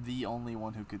am the only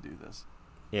one who could do this.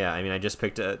 Yeah, I just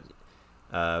picked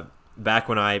back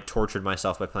when I tortured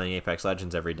myself by playing Apex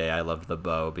Legends every day, I loved the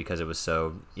bow because it was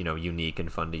so, unique and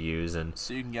fun to use, and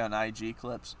so you can get on IG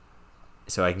clips.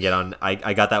 So I can get on.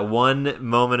 I got that one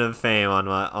moment of fame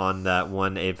on that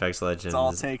one Apex Legends. That's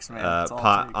all it takes, man. That's all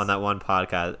it takes. On that one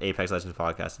podcast, Apex Legends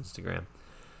podcast Instagram.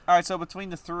 All right, so between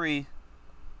the three,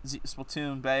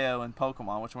 Splatoon, Bayo, and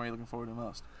Pokemon, which one are you looking forward to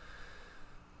most?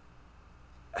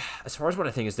 As far as what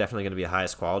I think is definitely going to be the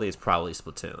highest quality, it's probably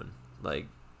Splatoon.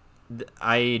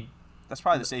 That's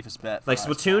probably the safest bet.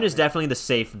 Splatoon is definitely the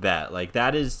safe bet.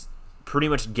 That is pretty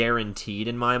much guaranteed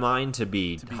in my mind to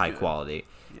be high good quality.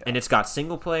 Yeah. And it's got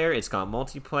single player, it's got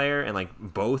multiplayer,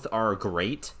 and both are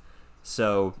great.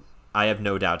 So I have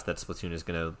no doubt that Splatoon is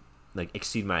going to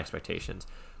exceed my expectations.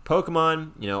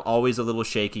 Pokemon, always a little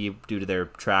shaky due to their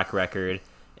track record,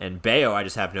 and Bayo I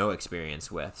just have no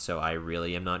experience with, so I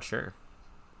really am not sure.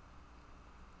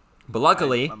 But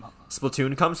luckily,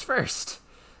 Splatoon comes first.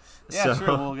 Yeah, sure.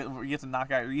 We'll get to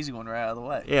knock out your easy one right out of the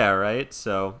way. Yeah, right.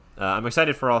 So I'm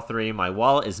excited for all three. My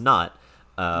wallet is not.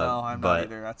 No, I'm not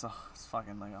either. It's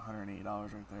fucking $180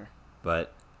 right there.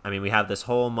 But we have this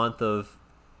whole month of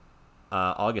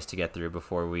August to get through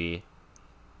before we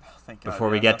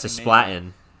get to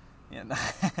Splatin.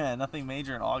 Yeah, nothing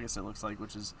major in August. It looks like,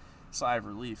 which is a sigh of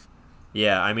relief.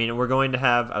 Yeah, we're going to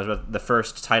have the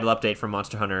first title update for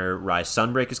Monster Hunter Rise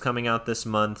Sunbreak is coming out this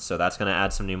month, so that's going to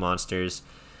add some new monsters.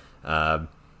 I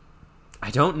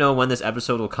don't know when this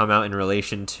episode will come out in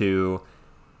relation to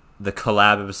the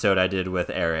collab episode I did with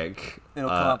Eric. It'll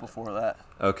come out before that.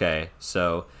 Okay,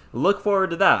 so look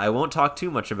forward to that. I won't talk too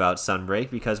much about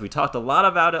Sunbreak because we talked a lot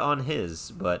about it on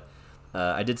his, but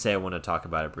I did say I want to talk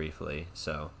about it briefly.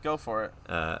 So go for it.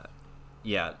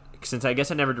 Yeah, since I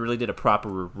guess I never really did a proper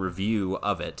review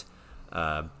of it.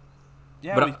 Yeah,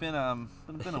 we've been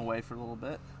away for a little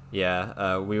bit.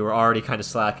 Yeah, we were already kind of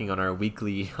slacking on our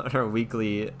weekly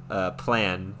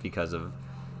plan because of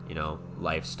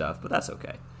life stuff, but that's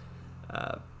okay.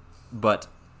 But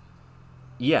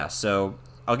yeah, so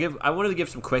I wanted to give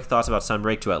some quick thoughts about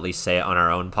Sunbreak to at least say it on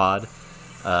our own pod.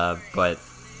 But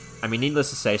needless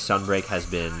to say, Sunbreak has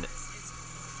been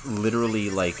literally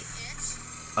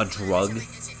a drug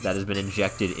that has been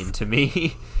injected into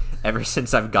me ever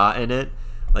since I've gotten it.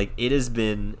 It has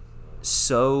been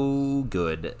so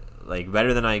good,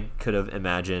 better than I could have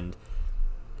imagined.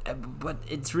 But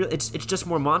it's just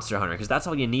more Monster Hunter because that's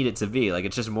all you need it to be.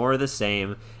 It's just more of the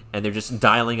same, and they're just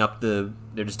dialing up the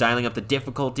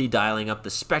difficulty, dialing up the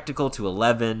spectacle to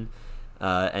 11,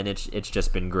 and it's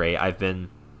just been great. I've been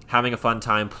having a fun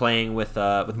time playing with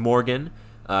Morgan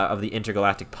of the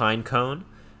Intergalactic Pinecone.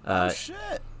 Oh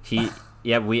shit!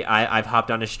 I've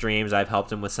hopped on his streams. I've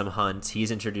helped him with some hunts.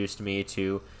 He's introduced me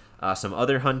to some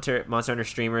other Monster Hunter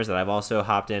streamers that I've also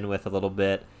hopped in with a little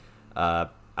bit.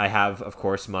 I have, of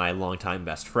course, my longtime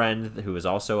best friend who is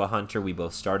also a hunter. We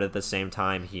both started at the same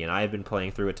time. He and I have been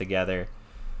playing through it together.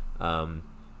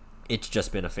 It's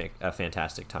just been a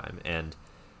fantastic time, and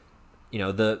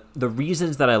the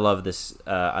reasons that I love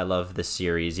this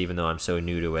series, even though I'm so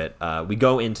new to it, we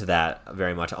go into that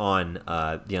very much on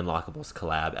the Unlockables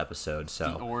collab episode.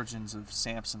 So the origins of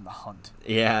Samson the Hunt.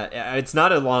 Yeah, it's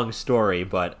not a long story,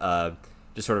 but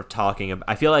just sort of talking.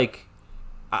 I felt like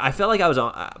I was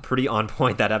pretty on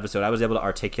point that episode. I was able to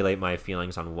articulate my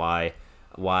feelings on why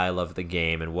I love the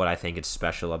game and what I think is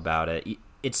special about it.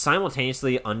 It's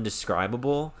simultaneously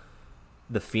undescribable,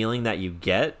 the feeling that you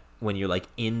get when you're like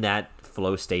in that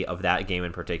flow state of that game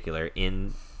in particular,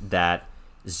 in that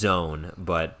zone.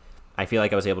 But I feel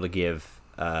like I was able to give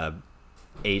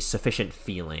a sufficient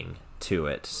feeling to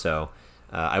it. So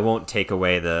I won't take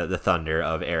away the thunder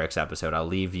of Eric's episode. I'll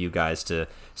leave you guys to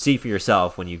see for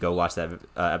yourself when you go watch that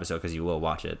episode, because you will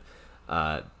watch it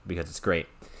because it's great.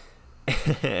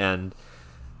 And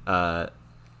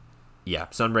yeah,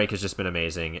 Sunbreak has just been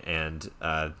amazing, and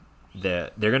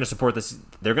they're going to support this.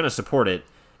 They're going to support it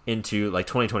into like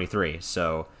 2023.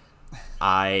 So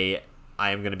I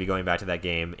am going to be going back to that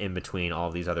game in between all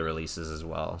of these other releases as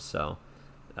well. So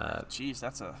jeez,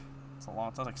 that's a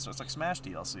long time. It's like Smash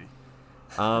DLC.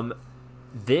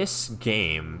 This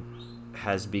game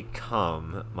has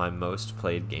become my most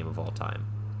played game of all time.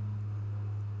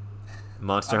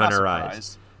 Monster Hunter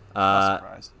Rise.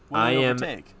 I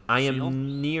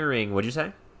am nearing. What'd you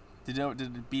say? Did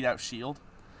it beat out Shield?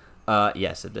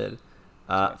 Yes, it did.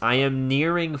 I am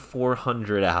nearing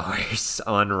 400 hours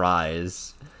on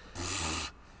Rise.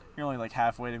 You're only like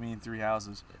halfway to me in 3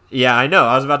 houses. Yeah, I know.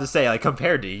 I was about to say, like,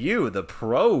 compared to you, the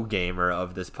pro gamer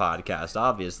of this podcast,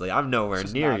 obviously, I'm nowhere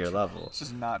near your level. It's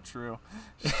just not true.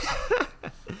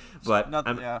 But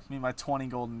my 20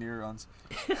 golden neurons.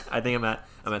 I think I'm at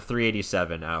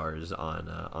 387 hours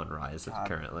on Rise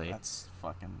currently. That's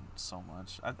fucking so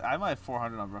much. I might have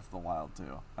 400 on Breath of the Wild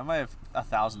too. I might have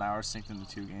 1,000 hours synced into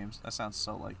 2 games. That sounds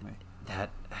so like me.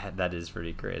 That is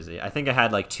pretty crazy. I think I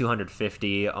had like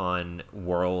 250 on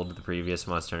World, the previous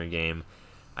Monster Hunter game.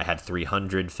 I had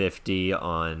 350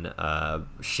 on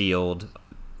Shield,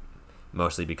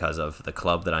 mostly because of the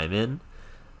club that I'm in.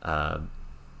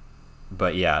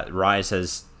 But yeah, Rise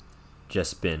has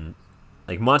just been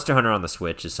like Monster Hunter on the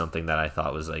Switch is something that I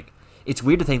thought was like, it's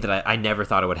weird to think that I never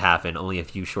thought it would happen only a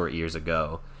few short years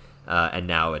ago, and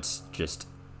now it's just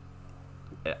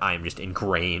I'm just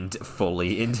ingrained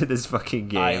fully into this fucking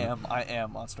game. I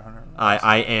am Monster Hunter.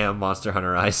 I am Monster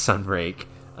Hunter Rise Sunbreak.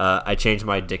 I changed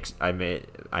my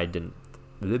I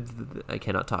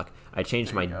cannot talk. I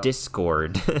changed my go.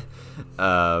 Discord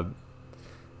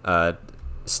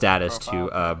status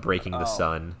profile to Breaking the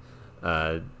Sun.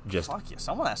 Just fuck yeah,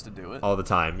 someone has to do it all the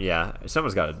time. Yeah,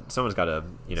 someone's got to someone's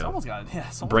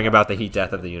bring about the heat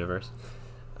death of the universe.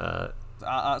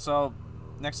 So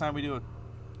next time we do a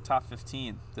top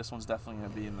 15, this one's definitely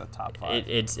going to be in the top 5.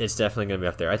 It's definitely going to be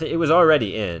up there. I think it was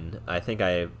already in. I think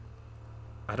I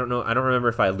don't know. I don't remember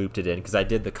if I looped it in because I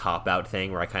did the cop-out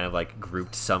thing where I kind of like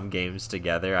grouped some games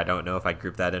together. I don't know if I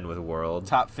grouped that in with World.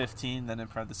 Top 15, then in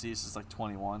parentheses is like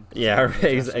 21. Yeah,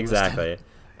 right, exactly.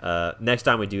 Next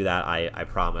time we do that, I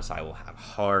promise I will have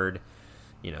hard.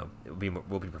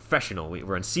 We'll be professional.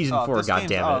 We're in season 4.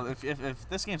 Goddammit. If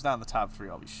this game's not in the top 3,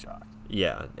 I'll be shocked.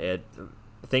 Yeah,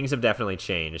 things have definitely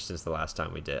changed since the last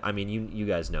time we did. I mean, you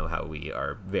guys know how we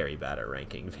are very bad at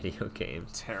ranking video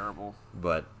games. Terrible.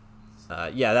 But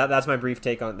that's my brief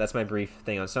thing on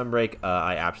Sunbreak.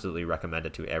 I absolutely recommend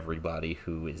it to everybody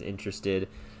who is interested.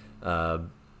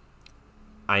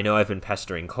 I know I've been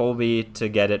pestering Colby to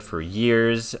get it for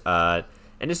years, and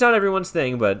it's not everyone's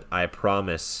thing, but I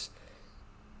promise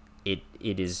it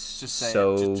is just say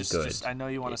so it. good. I know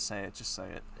you want to say it. Just say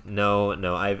it. No,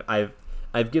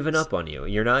 I've given up on you.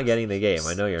 You're not getting the game.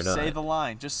 I know you're not. Say the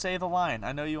line. Just say the line.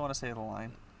 I know you want to say the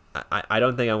line. I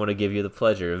don't think I want to give you the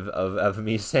pleasure of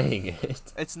me saying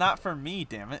it. It's not for me,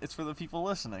 damn it. It's for the people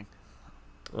listening.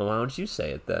 Well, why don't you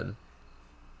say it then?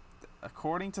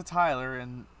 According to Tyler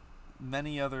and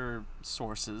many other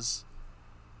sources,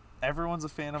 everyone's a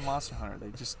fan of Monster Hunter. They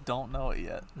just don't know it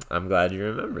yet. I'm glad you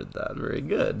remembered that. Very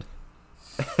good.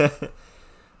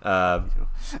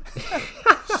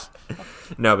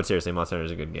 No, but seriously, Monster Hunter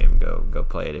is a good game. Go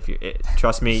play it.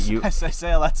 Trust me, you. I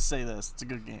say a lot to say this. It's a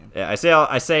good game. Yeah, I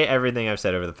say everything I've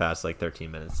said over the past like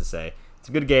 13 minutes to say. It's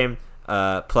a good game.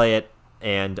 Play it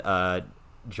and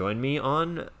join me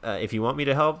on if you want me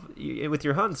to help with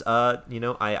your hunts. I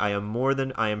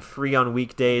am free on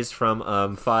weekdays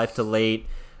from 5 to late.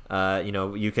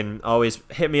 You can always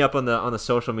hit me up on the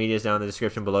social medias down in the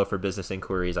description below for business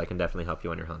inquiries. I can definitely help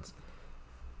you on your hunts.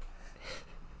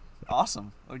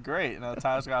 Awesome. Great. Now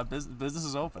Tyler's got business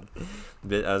is open. I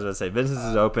was going to say, business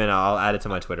is open. I'll add it to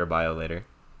my Twitter bio later.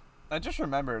 I just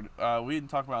remembered, we didn't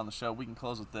talk about it on the show. We can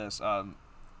close with this.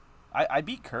 I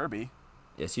beat Kirby.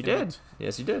 Yes, you did.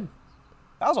 Yes, you did.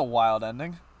 That was a wild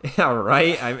ending. Yeah,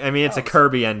 right? I mean, it's a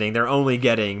Kirby ending. They're only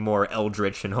getting more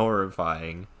eldritch and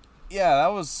horrifying. Yeah,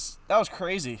 that was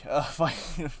crazy.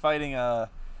 Fighting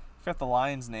I forgot the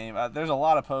lion's name. There's a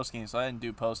lot of post games, so I didn't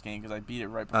do post game because I beat it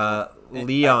right before.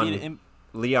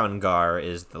 Leon Gar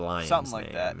is the lion's something like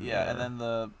name. that. Yeah, and then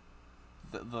the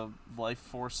life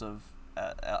force of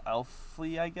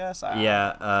Elfly, I guess.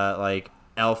 Like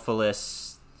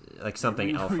Elphalus, like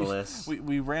something Elphalus.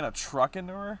 We ran a truck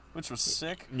into her, which was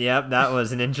sick. Yep, that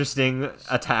was an interesting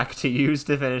attack to use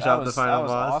to finish off the final boss.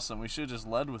 That was awesome. We should have just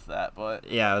led with that, but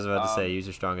yeah, I was about to say use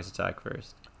your strongest attack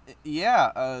first.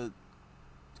 Yeah,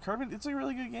 Kirby, it's a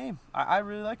really good game. I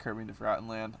really like Kirby and the Forgotten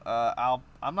Land.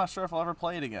 I'm not sure if I'll ever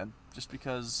play it again, just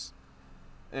because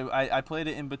I played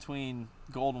it in between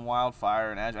Gold and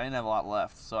Wildfire and Azure. I didn't have a lot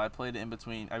left, so I played it in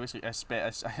between. I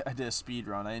did a speed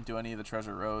run. I didn't do any of the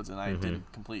treasure roads, and I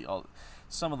didn't complete all.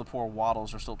 Some of the poor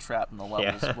waddles are still trapped in the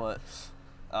levels, but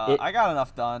I got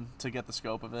enough done to get the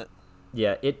scope of it.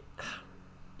 Yeah,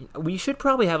 we should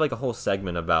probably have like a whole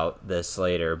segment about this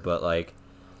later, but like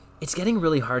it's getting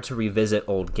really hard to revisit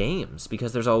old games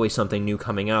because there's always something new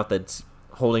coming out that's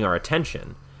holding our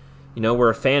attention. You know, we're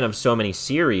a fan of so many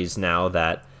series now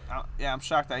that... Yeah, I'm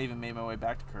shocked I even made my way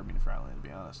back to Kirby and the Forgotten Land, to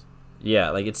be honest. Yeah,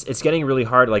 like, it's getting really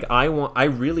hard. Like, I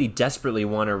really desperately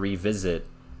want to revisit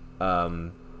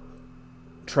Trials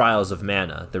of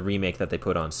Mana, the remake that they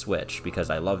put on Switch, because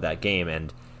I love that game,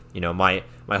 and, you know, my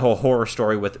whole horror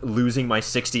story with losing my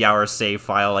 60-hour save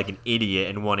file like an idiot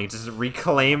and wanting to just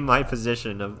reclaim my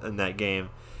position in that game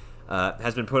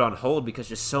has been put on hold because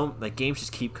just games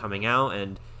just keep coming out,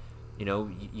 and... You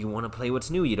know, you want to play what's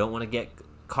new. You don't want to get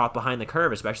caught behind the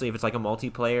curve, especially if it's like a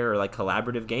multiplayer or like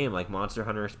collaborative game like Monster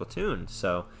Hunter or Splatoon.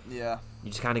 So yeah,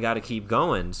 you just kind of got to keep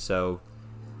going. So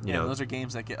you know, those are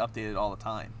games that get updated all the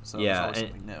time. So yeah, there's always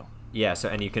something new. Yeah, so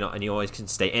and you always can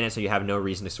stay in it, so you have no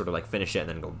reason to sort of like finish it and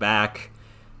then go back.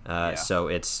 So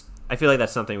I feel like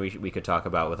that's something we could talk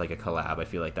about with like a collab. I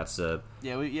feel like that's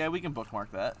we can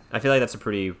bookmark that. I feel like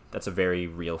that's a very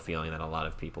real feeling that a lot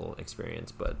of people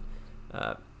experience, but.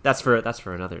 That's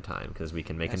for another time because we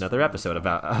can make another episode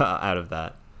about out of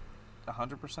that.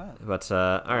 100%. But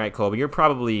all right, Colby, you're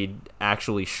probably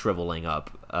actually shriveling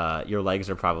up. Your legs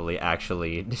are probably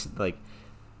actually like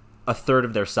a third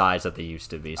of their size that they used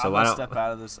to be. So I'm gonna step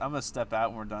out of this. I'm gonna step out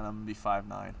when we're done. I'm gonna be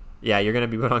 5'9". Yeah, you're gonna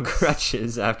be put on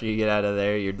crutches after you get out of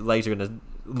there. Your legs are gonna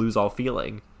lose all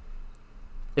feeling.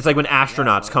 It's like when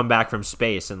astronauts come back from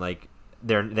space and like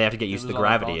they have to get used to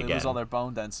gravity again. They lose all their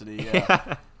bone density.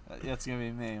 Yeah. Yeah, it's going to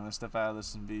be me. I'm going to step out of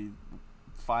this and be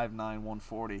 5'9",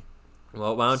 140.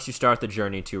 Well, why don't you start the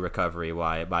journey to recovery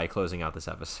by closing out this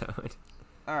episode?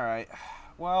 All right.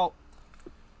 Well,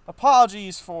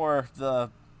 apologies for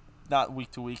the not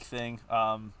week-to-week thing.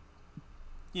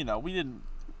 You know, we didn't...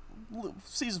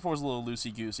 Season 4 is a little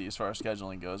loosey-goosey as far as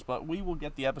scheduling goes, but we will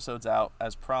get the episodes out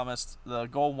as promised. The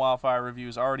Golden Wildfire review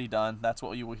is already done. That's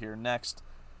what you will hear next.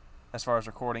 As far as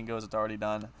recording goes, it's already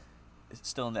done. It's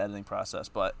still in the editing process.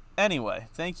 But anyway,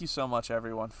 thank you so much,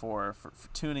 everyone, for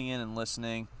tuning in and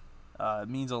listening. It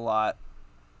means a lot.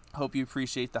 Hope you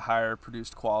appreciate the higher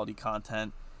produced quality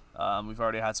content. We've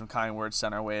already had some kind words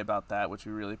sent our way about that, which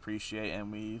we really appreciate,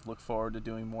 and we look forward to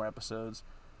doing more episodes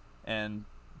and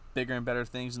bigger and better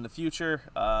things in the future.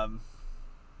 Go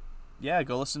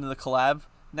listen to the collab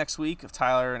next week of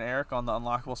Tyler and Eric on the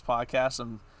Unlockables podcast.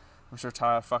 I'm sure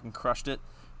Tyler fucking crushed it.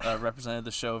 Represented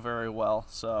the show very well.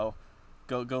 So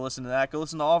go listen to that. Go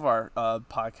listen to all of our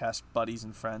podcast buddies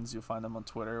and friends. You'll find them on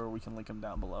Twitter, or we can link them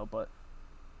down below. But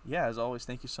yeah, as always,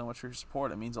 thank you so much for your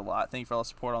support. It means a lot. Thank you for all the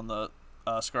support on the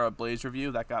Scarlet Blaze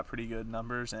review. That got pretty good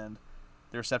numbers, and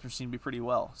the reception seemed to be pretty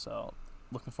well. So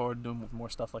looking forward to doing more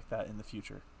stuff like that in the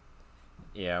future.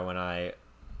 Yeah, when I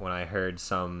heard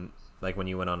some, like when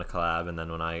you went on a collab, and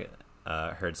then when I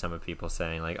heard some of people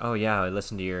saying like, oh yeah, I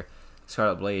listened to your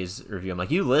Scarlet Blaze review. I'm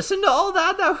like, you listened to all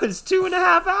that? That was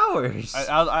 2.5 hours.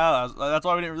 That's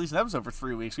why we didn't release an episode for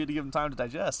 3 weeks. We had to give them time to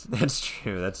digest. That's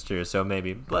true. So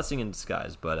maybe blessing in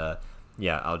disguise. But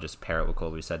yeah, I'll just parrot what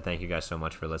Colby said. Thank you guys so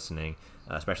much for listening,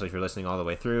 especially if you're listening all the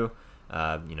way through.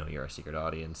 You're our secret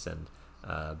audience, and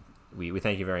we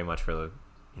thank you very much for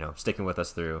sticking with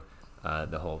us through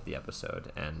the whole of the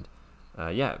episode. And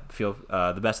feel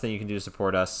the best thing you can do to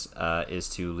support us is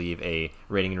to leave a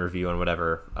rating and review on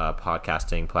whatever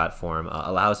podcasting platform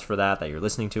allows for that you're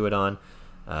listening to it on.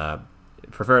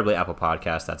 Preferably Apple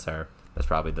Podcasts. That's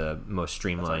probably the most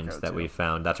streamlined that we've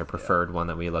found. That's our preferred one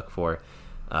that we look for.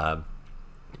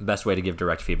 Best way to give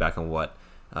direct feedback on what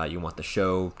you want the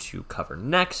show to cover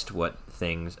next, what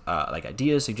things like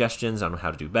ideas, suggestions on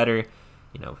how to do better.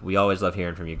 We always love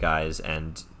hearing from you guys,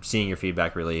 and seeing your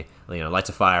feedback really, lights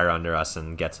a fire under us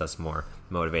and gets us more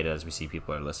motivated as we see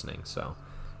people are listening. So,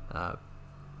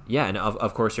 and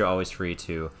of course, you're always free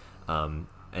to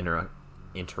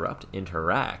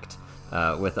interact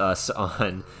with us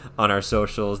on our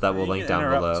socials that we'll link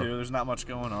down below. Too. There's not much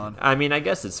going on. I mean, I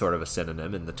guess it's sort of a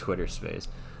synonym in the Twitter space.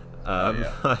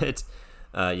 But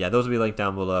yeah, those will be linked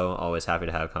down below. Always happy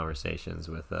to have conversations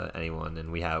with anyone,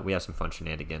 and we have some fun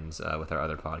shenanigans with our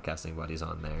other podcasting buddies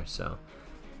on there. So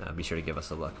be sure to give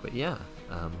us a look. But yeah,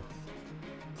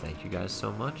 thank you guys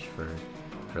so much for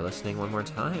listening one more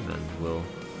time, and we'll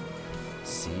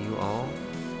see you all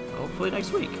hopefully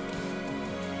next week.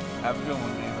 Have a good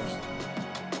one, man.